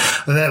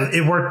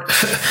it worked.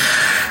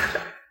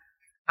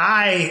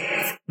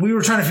 We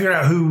were trying to figure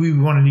out who we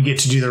wanted to get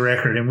to do the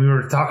record, and we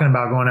were talking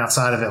about going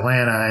outside of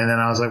Atlanta. And then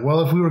I was like,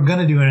 well, if we were going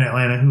to do it in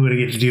Atlanta, who would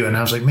get to do it? And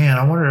I was like, man,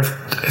 I wonder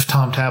if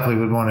Tom Tapley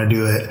would want to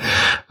do it.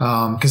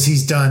 Cause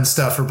he's done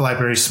stuff for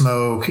Blackberry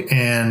Smoke,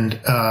 and,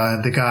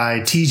 the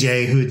guy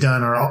TJ, who had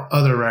done our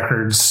other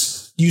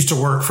records, used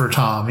to work for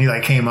Tom. He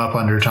came up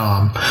under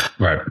Tom.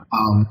 Right.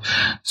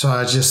 So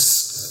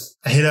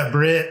I hit up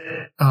Britt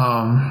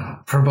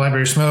for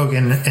Blackberry Smoke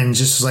and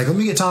just was like, let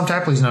me get Tom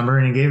Tapley's number.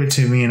 And he gave it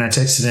to me, and I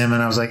texted him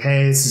and I was like,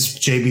 hey, this is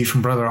JB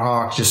from Brother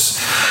Hawk. Just,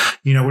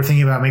 we're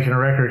thinking about making a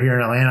record here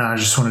in Atlanta. I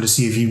just wanted to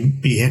see if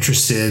you'd be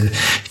interested.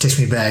 He texted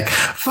me back,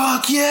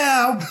 fuck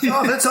yeah.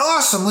 Oh, that's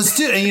awesome. Let's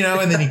do it.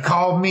 And then he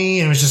called me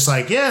and was just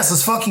like, yes,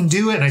 let's fucking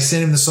do it. And I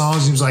sent him the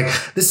songs. He was like,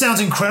 this sounds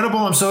incredible.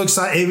 I'm so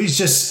excited. It was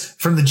just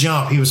from the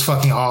jump. He was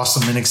fucking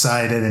awesome and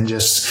excited, and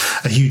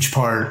just a huge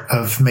part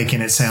of making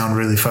it sound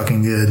really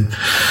fucking good.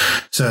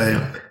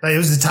 So it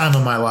was the time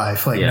of my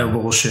life. No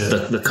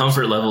bullshit. The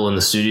comfort level in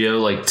the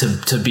studio,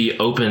 to be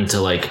open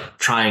to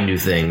trying new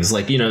things.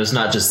 It's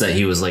not just that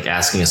he was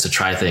asking us to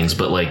try things,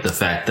 but the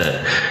fact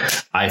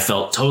that I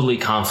felt totally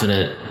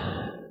confident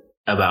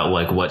about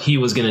what he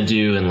was going to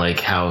do, and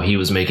how he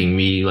was making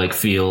me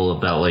feel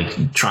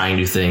about trying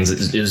new things.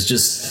 It was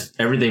just,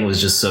 everything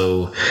was just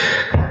so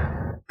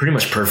pretty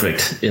much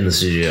perfect in the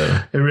studio.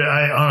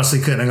 I honestly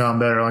couldn't have gone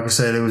better. Like I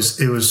said, it was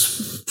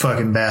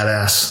fucking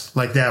badass.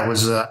 That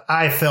was,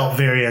 I felt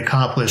very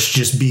accomplished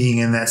just being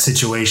in that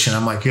situation.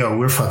 I'm like, yo,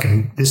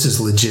 this is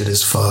legit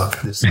as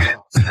fuck. This is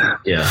awesome.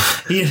 Yeah.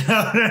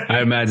 I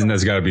imagine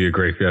that's got to be a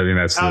great feeling.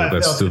 That's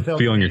the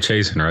feeling you're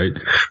chasing, right?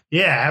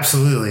 Yeah,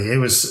 absolutely. It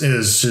was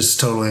just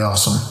totally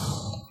awesome.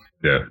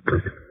 Yeah.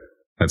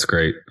 That's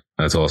great.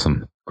 That's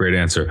awesome. Great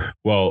answer.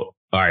 Well,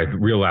 all right,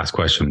 real last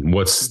question.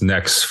 What's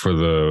next for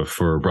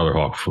Brother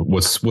Hawk?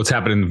 What's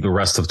happening the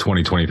rest of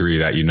 2023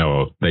 that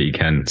that you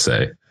can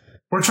say?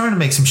 We're trying to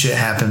make some shit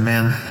happen,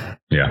 man.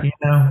 Yeah.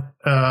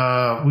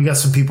 We got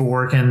some people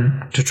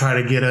working to try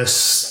to get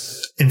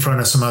us in front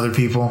of some other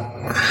people.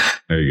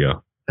 There you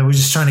go. And we're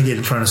just trying to get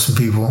in front of some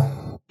people.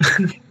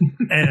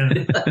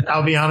 And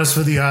I'll be honest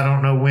with you, I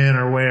don't know when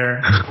or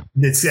where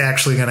it's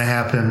actually going to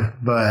happen,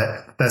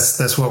 but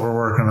that's what we're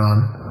working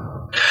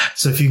on.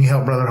 So if you can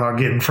help Brother Hawk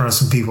get in front of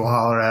some people,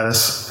 holler at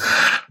us.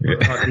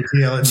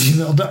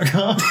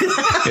 BrotherHawkATL@gmail.com.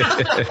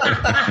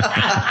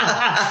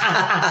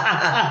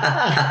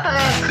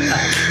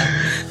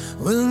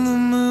 When the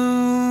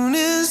moon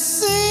is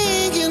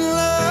sinking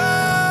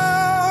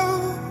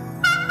low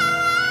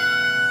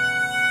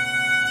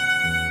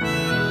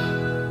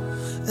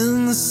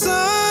and the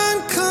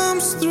sun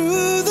comes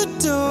through the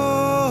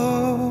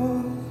door,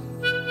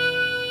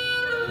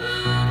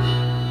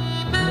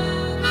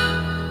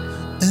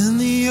 and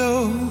the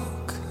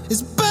oak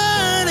is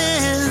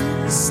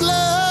burning slow,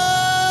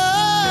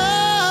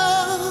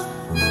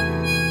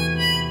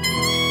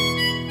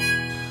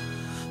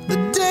 the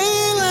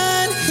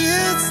daylight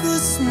hits the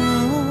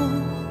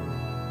snow,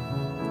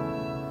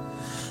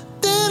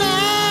 then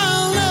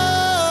I'll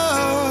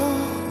know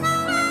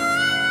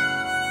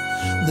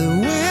that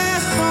we're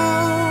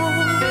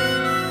home,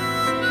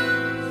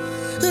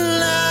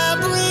 and I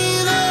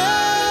breathe out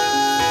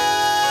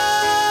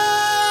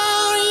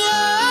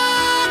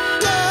your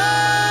door.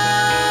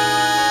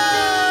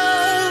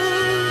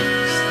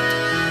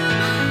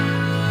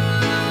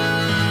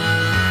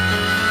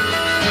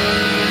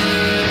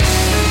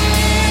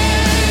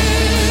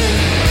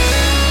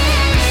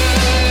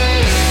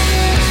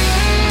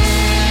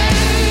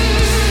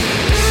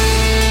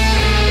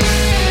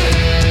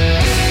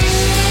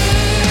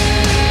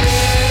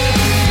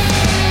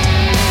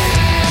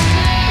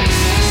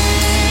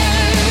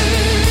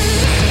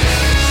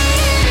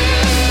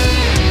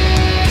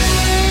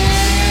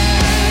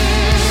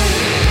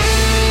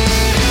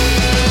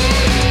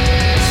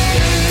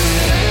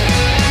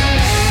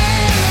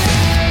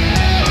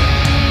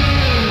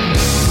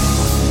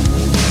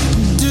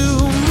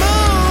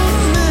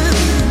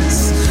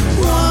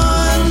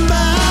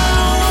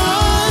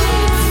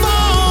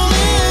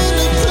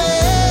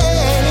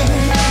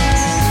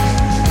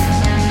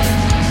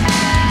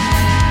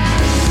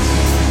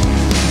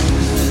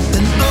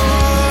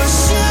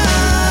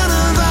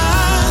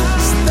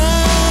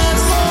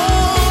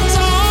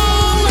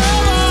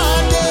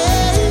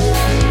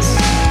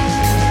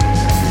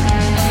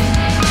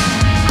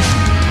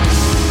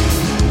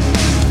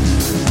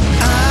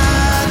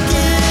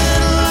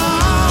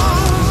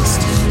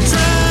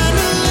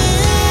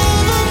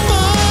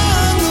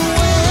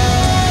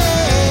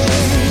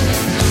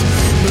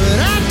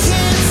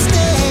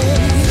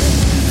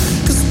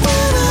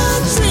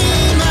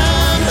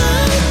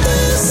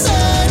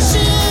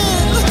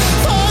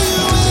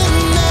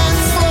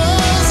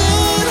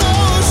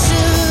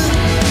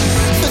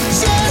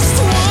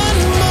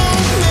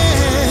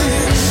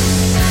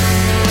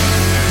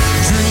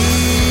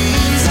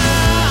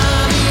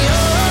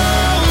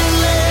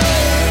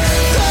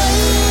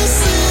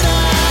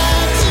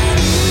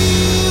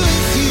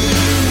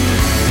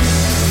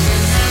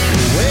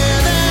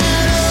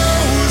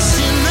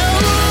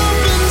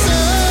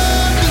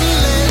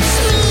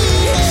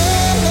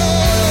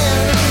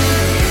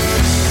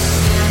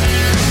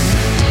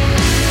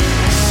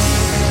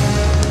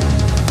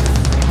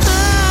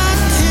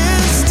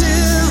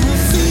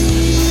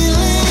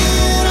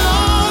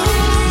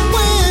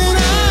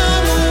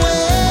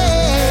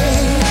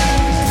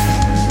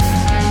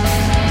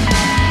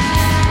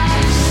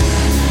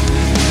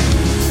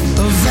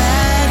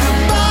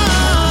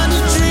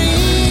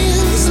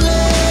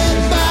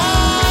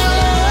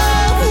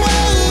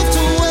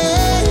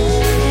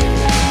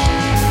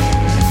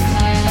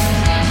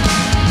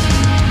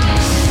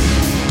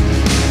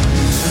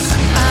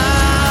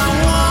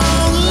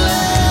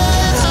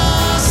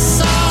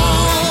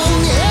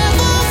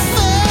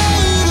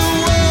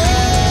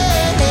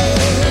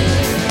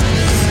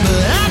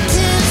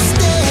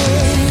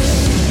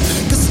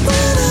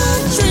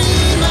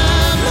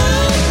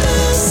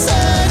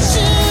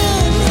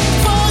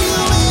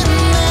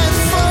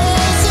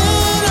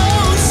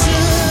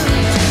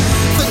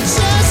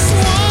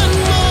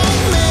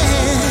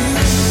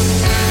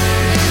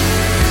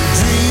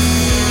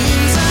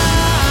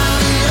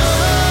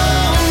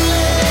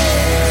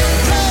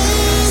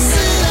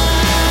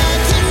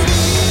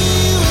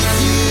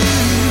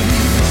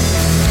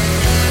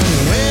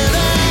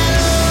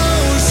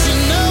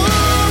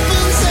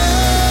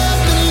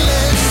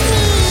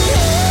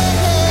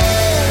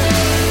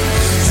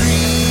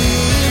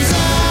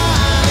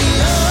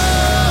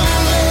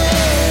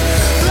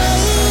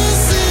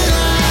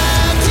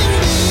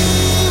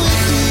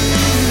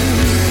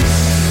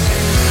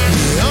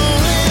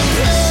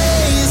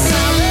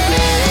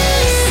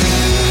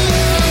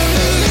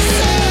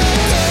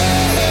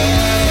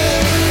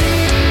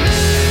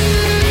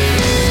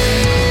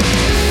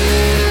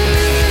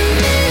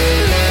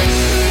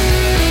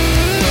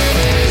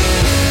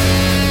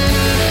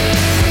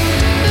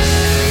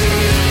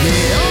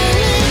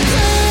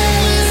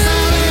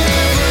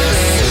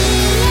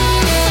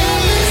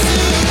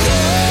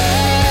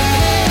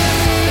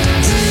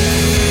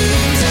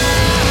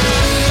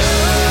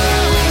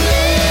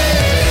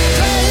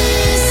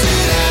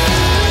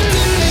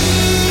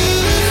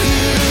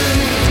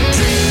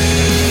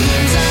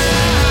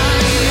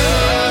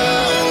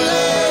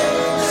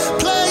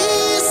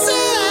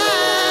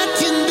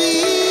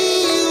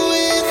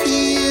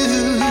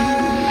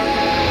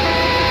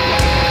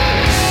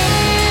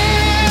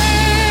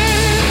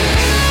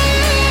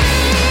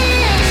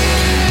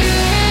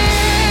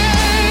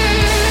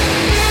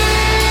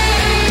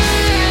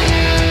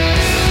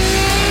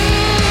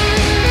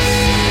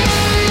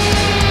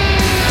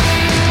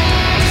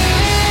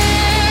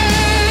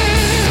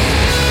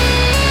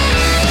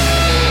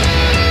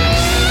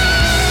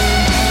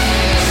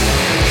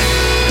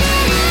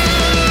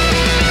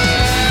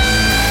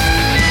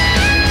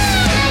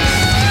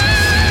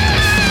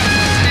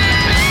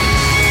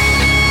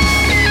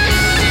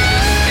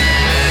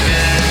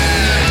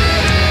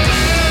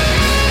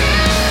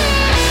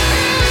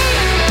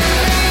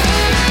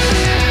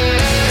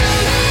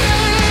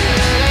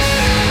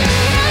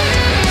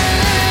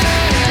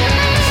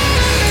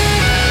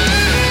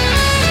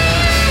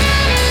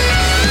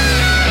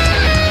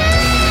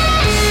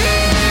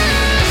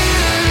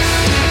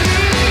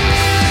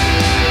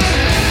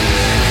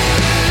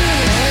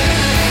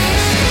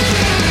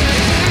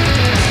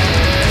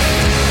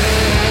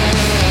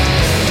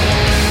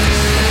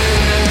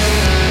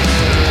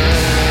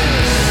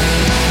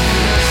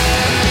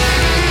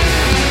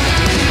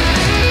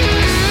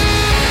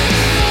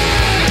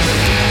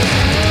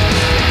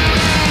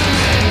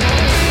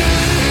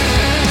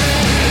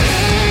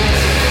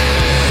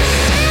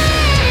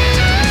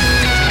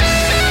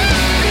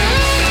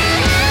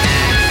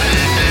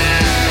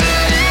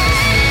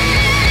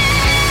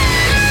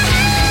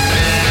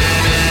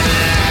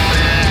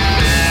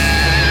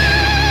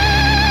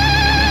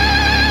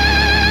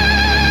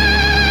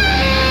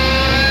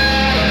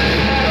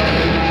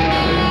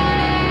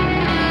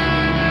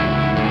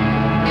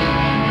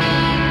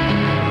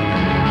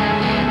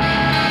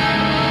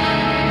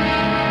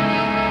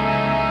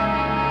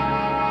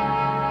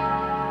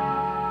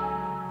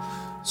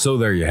 So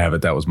there you have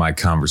it. That was my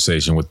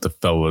conversation with the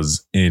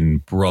fellas in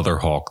Brother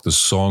Hawk. The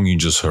song you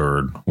just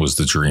heard was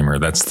The Dreamer.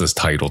 That's this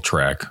title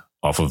track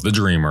off of The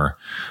Dreamer,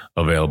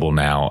 available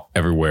now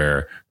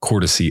everywhere,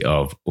 courtesy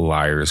of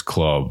Liars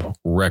Club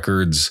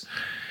Records.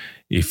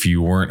 If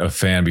you weren't a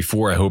fan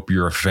before, I hope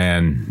you're a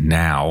fan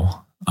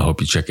now. I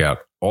hope you check out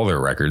all their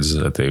records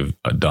that they've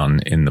done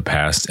in the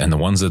past and the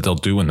ones that they'll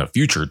do in the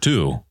future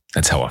too.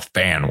 That's how a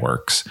fan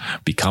works.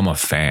 Become a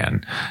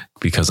fan,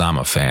 because I'm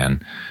a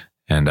fan.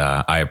 And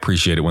I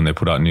appreciate it when they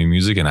put out new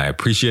music, and I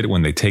appreciate it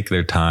when they take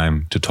their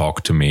time to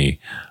talk to me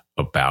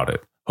about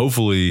it.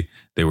 Hopefully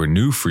they were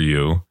new for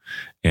you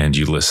and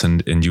you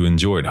listened and you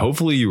enjoyed.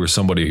 Hopefully you were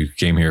somebody who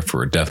came here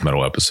for a death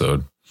metal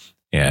episode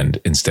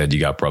and instead you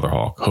got Brother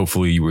Hawk.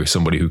 Hopefully you were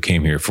somebody who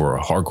came here for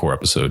a hardcore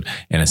episode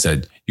and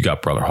instead you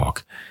got Brother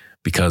Hawk,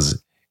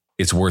 because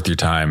it's worth your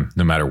time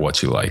no matter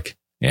what you like.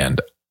 And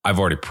I've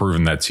already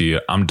proven that to you.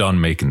 I'm done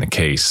making the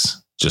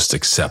case. Just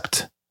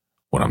accept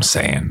what I'm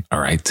saying. All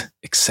right.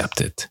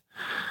 Accept it.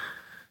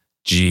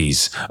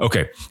 Jeez.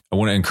 Okay. I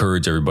want to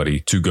encourage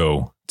everybody to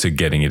go to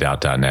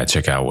gettingitout.net.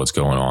 Check out what's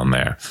going on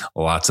there.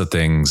 Lots of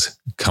things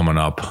coming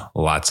up.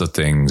 Lots of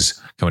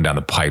things coming down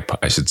the pipe,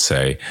 I should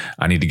say.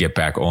 I need to get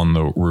back on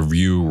the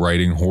review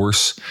writing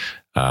horse.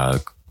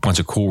 A bunch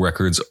of cool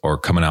records are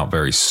coming out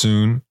very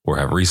soon, or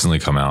have recently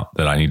come out,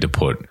 that I need to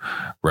put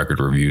record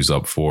reviews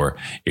up for.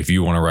 If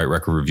you want to write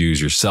record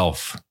reviews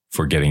yourself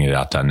for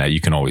gettingitout.net,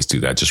 you can always do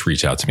that. Just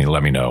reach out to me.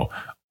 Let me know.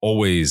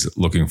 Always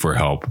looking for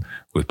help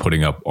with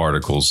putting up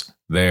articles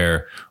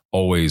there.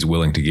 Always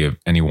willing to give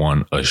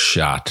anyone a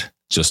shot.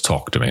 Just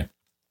talk to me.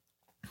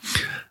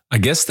 I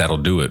guess that'll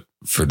do it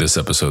for this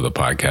episode of the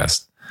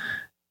podcast.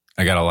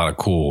 I got a lot of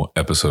cool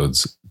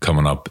episodes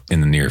coming up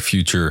in the near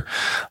future.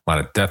 A lot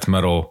of death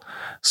metal,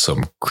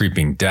 some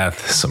creeping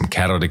death, some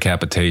cattle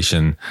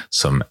decapitation,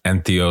 some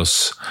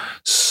Entheos,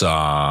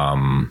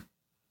 some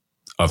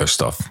other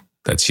stuff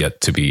that's yet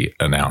to be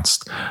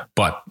announced.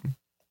 But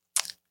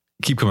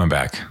keep coming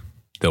back.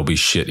 There'll be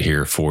shit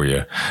here for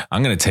you.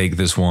 I'm going to take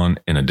this one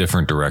in a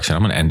different direction.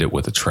 I'm going to end it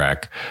with a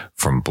track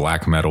from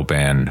black metal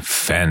band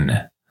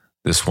Fen.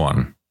 This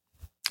one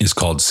is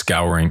called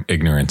Scouring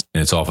Ignorance,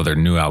 and it's off of their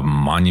new album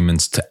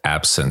Monuments to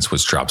Absence,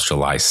 which drops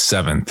July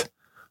 7th,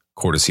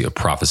 courtesy of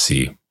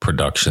Prophecy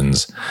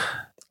Productions.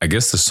 I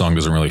guess this song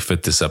doesn't really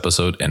fit this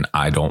episode, and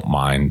I don't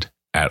mind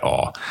at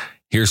all.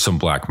 Here's some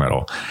black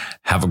metal.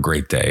 Have a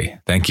great day.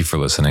 Thank you for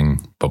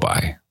listening.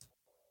 Bye-bye.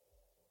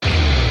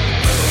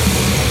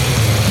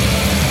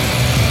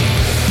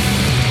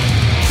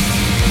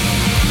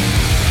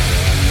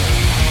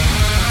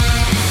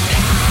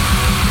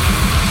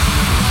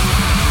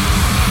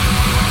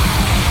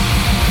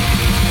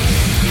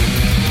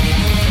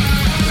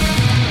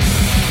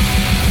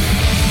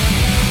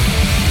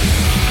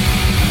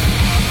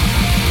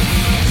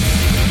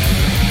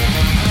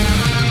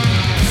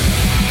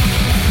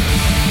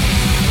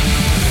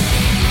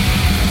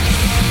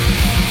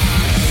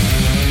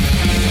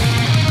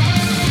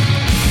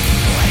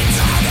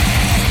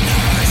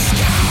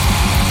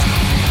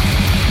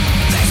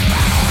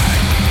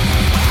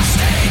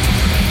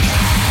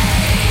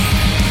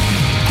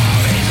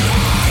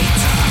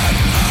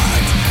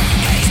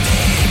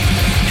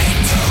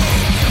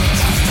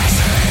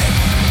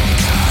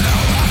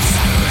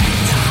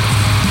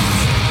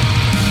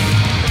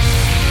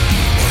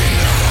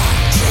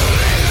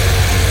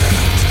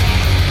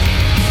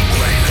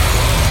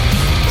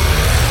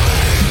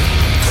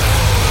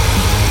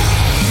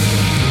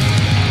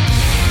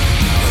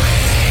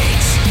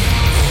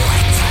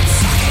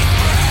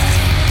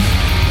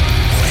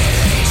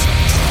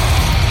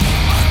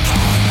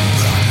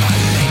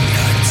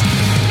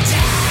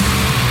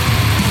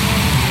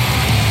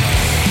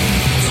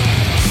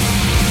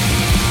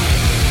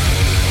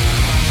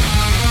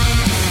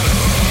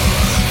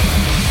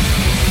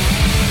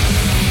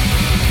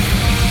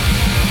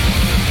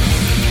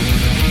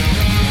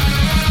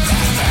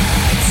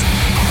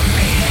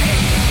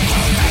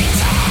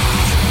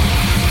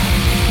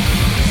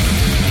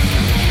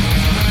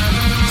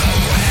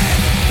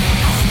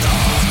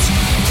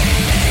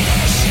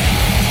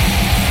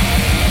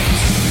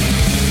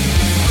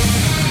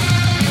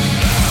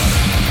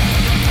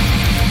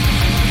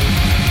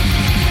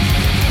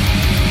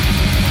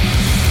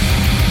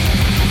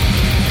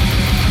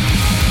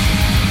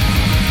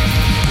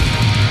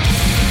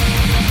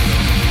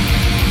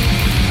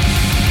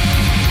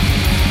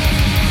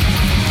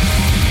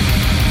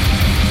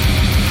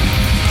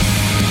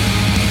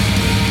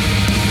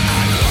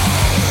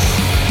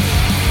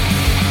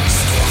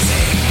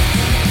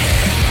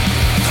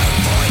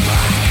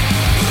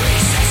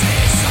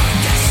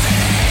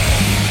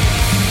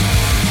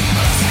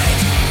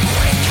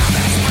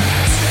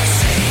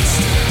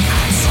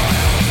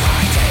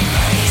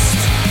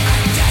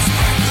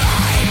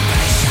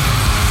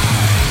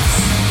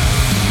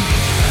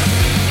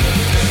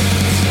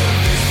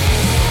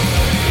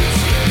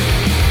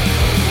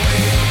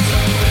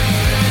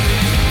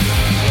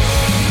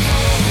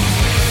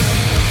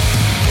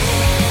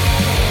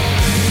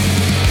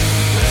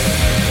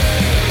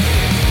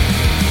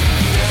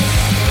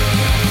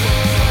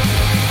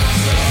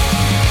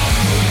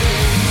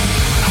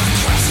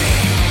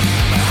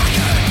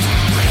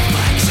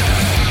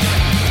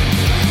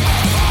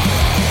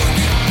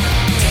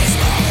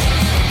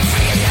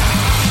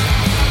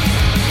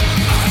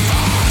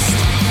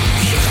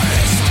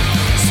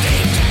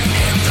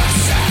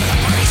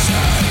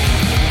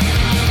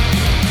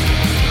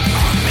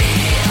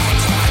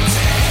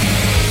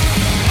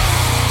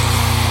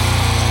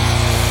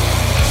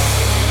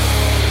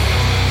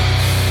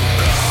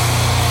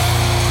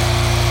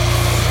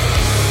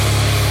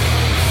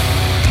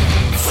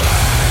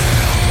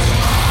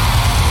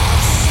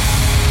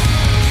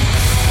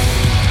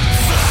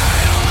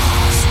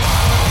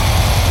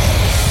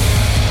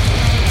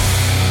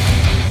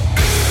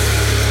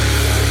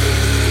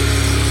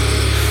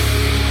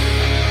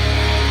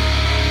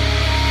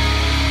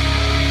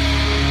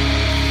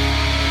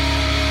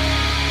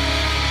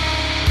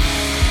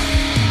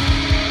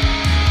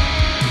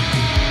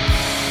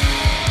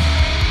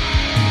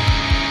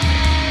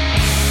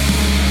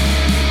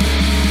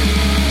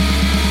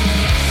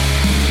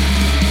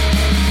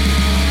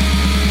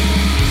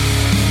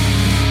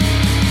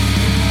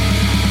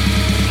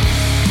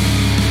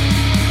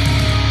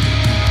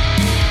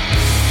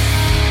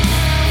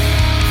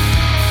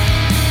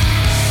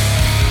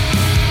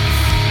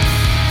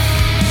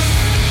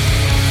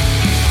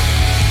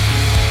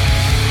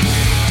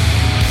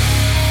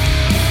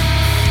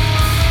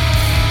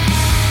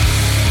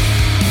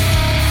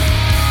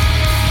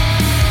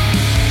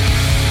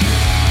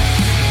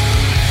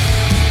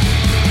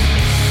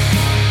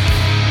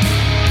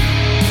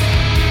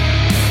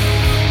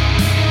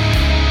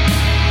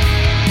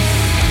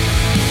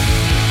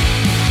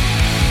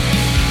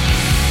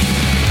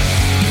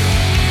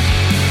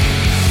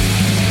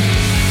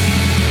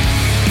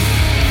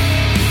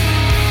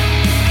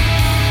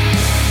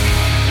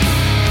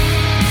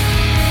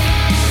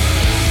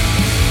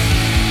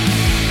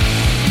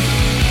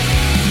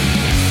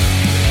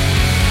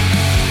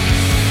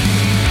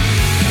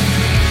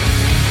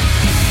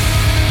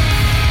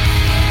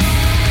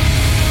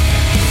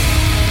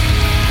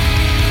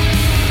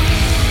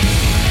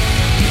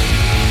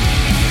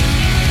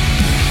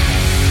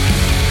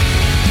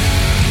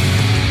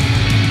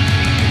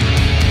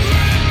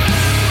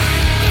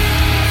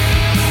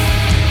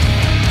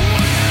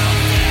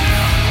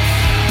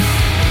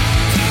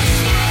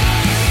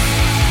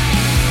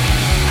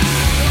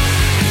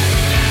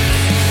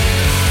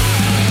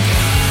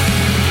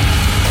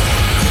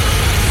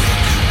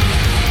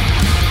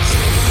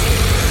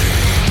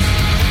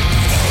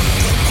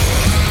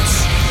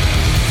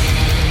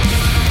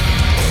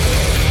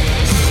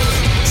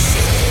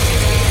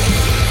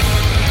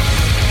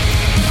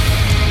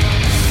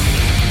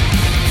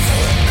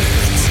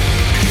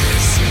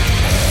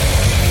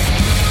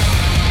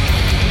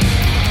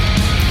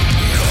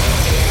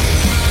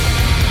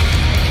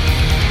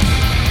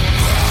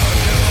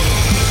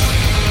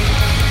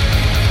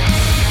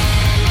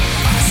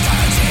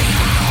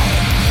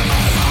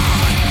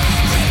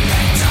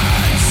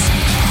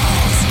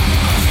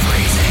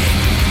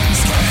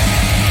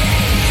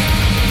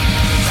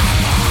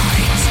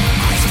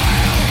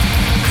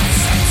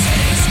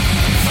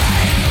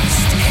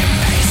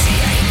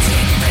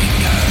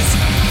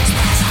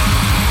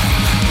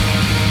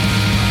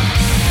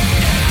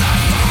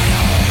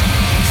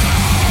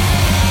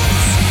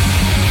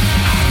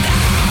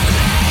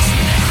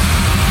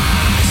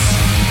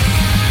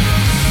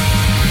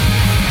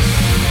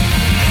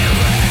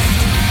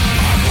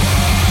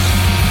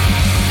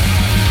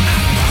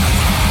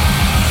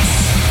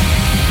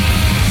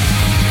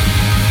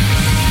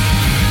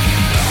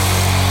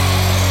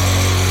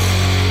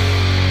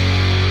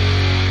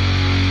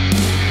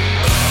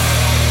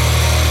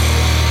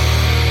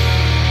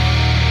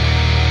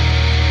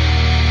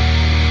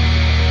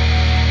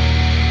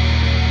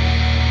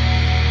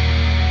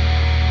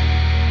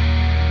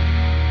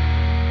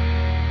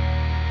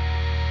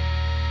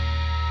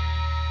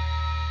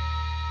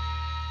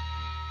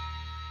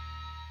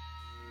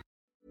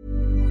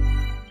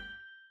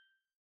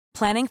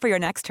 Planning for your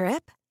next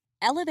trip?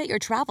 Elevate your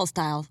travel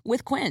style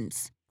with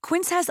Quince.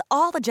 Quince has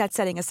all the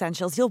jet-setting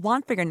essentials you'll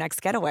want for your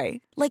next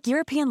getaway, like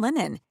European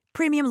linen,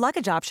 premium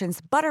luggage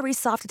options, buttery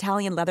soft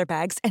Italian leather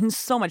bags, and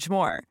so much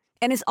more.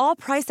 And is all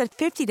priced at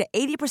 50 to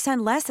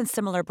 80% less than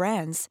similar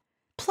brands.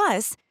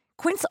 Plus,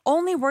 Quince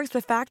only works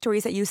with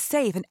factories that use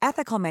safe and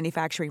ethical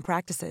manufacturing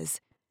practices.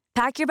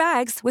 Pack your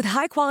bags with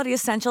high-quality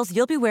essentials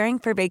you'll be wearing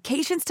for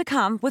vacations to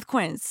come with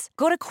Quince.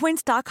 Go to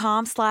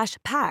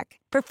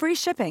quince.com/pack for free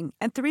shipping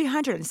and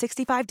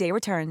 365-day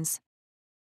returns.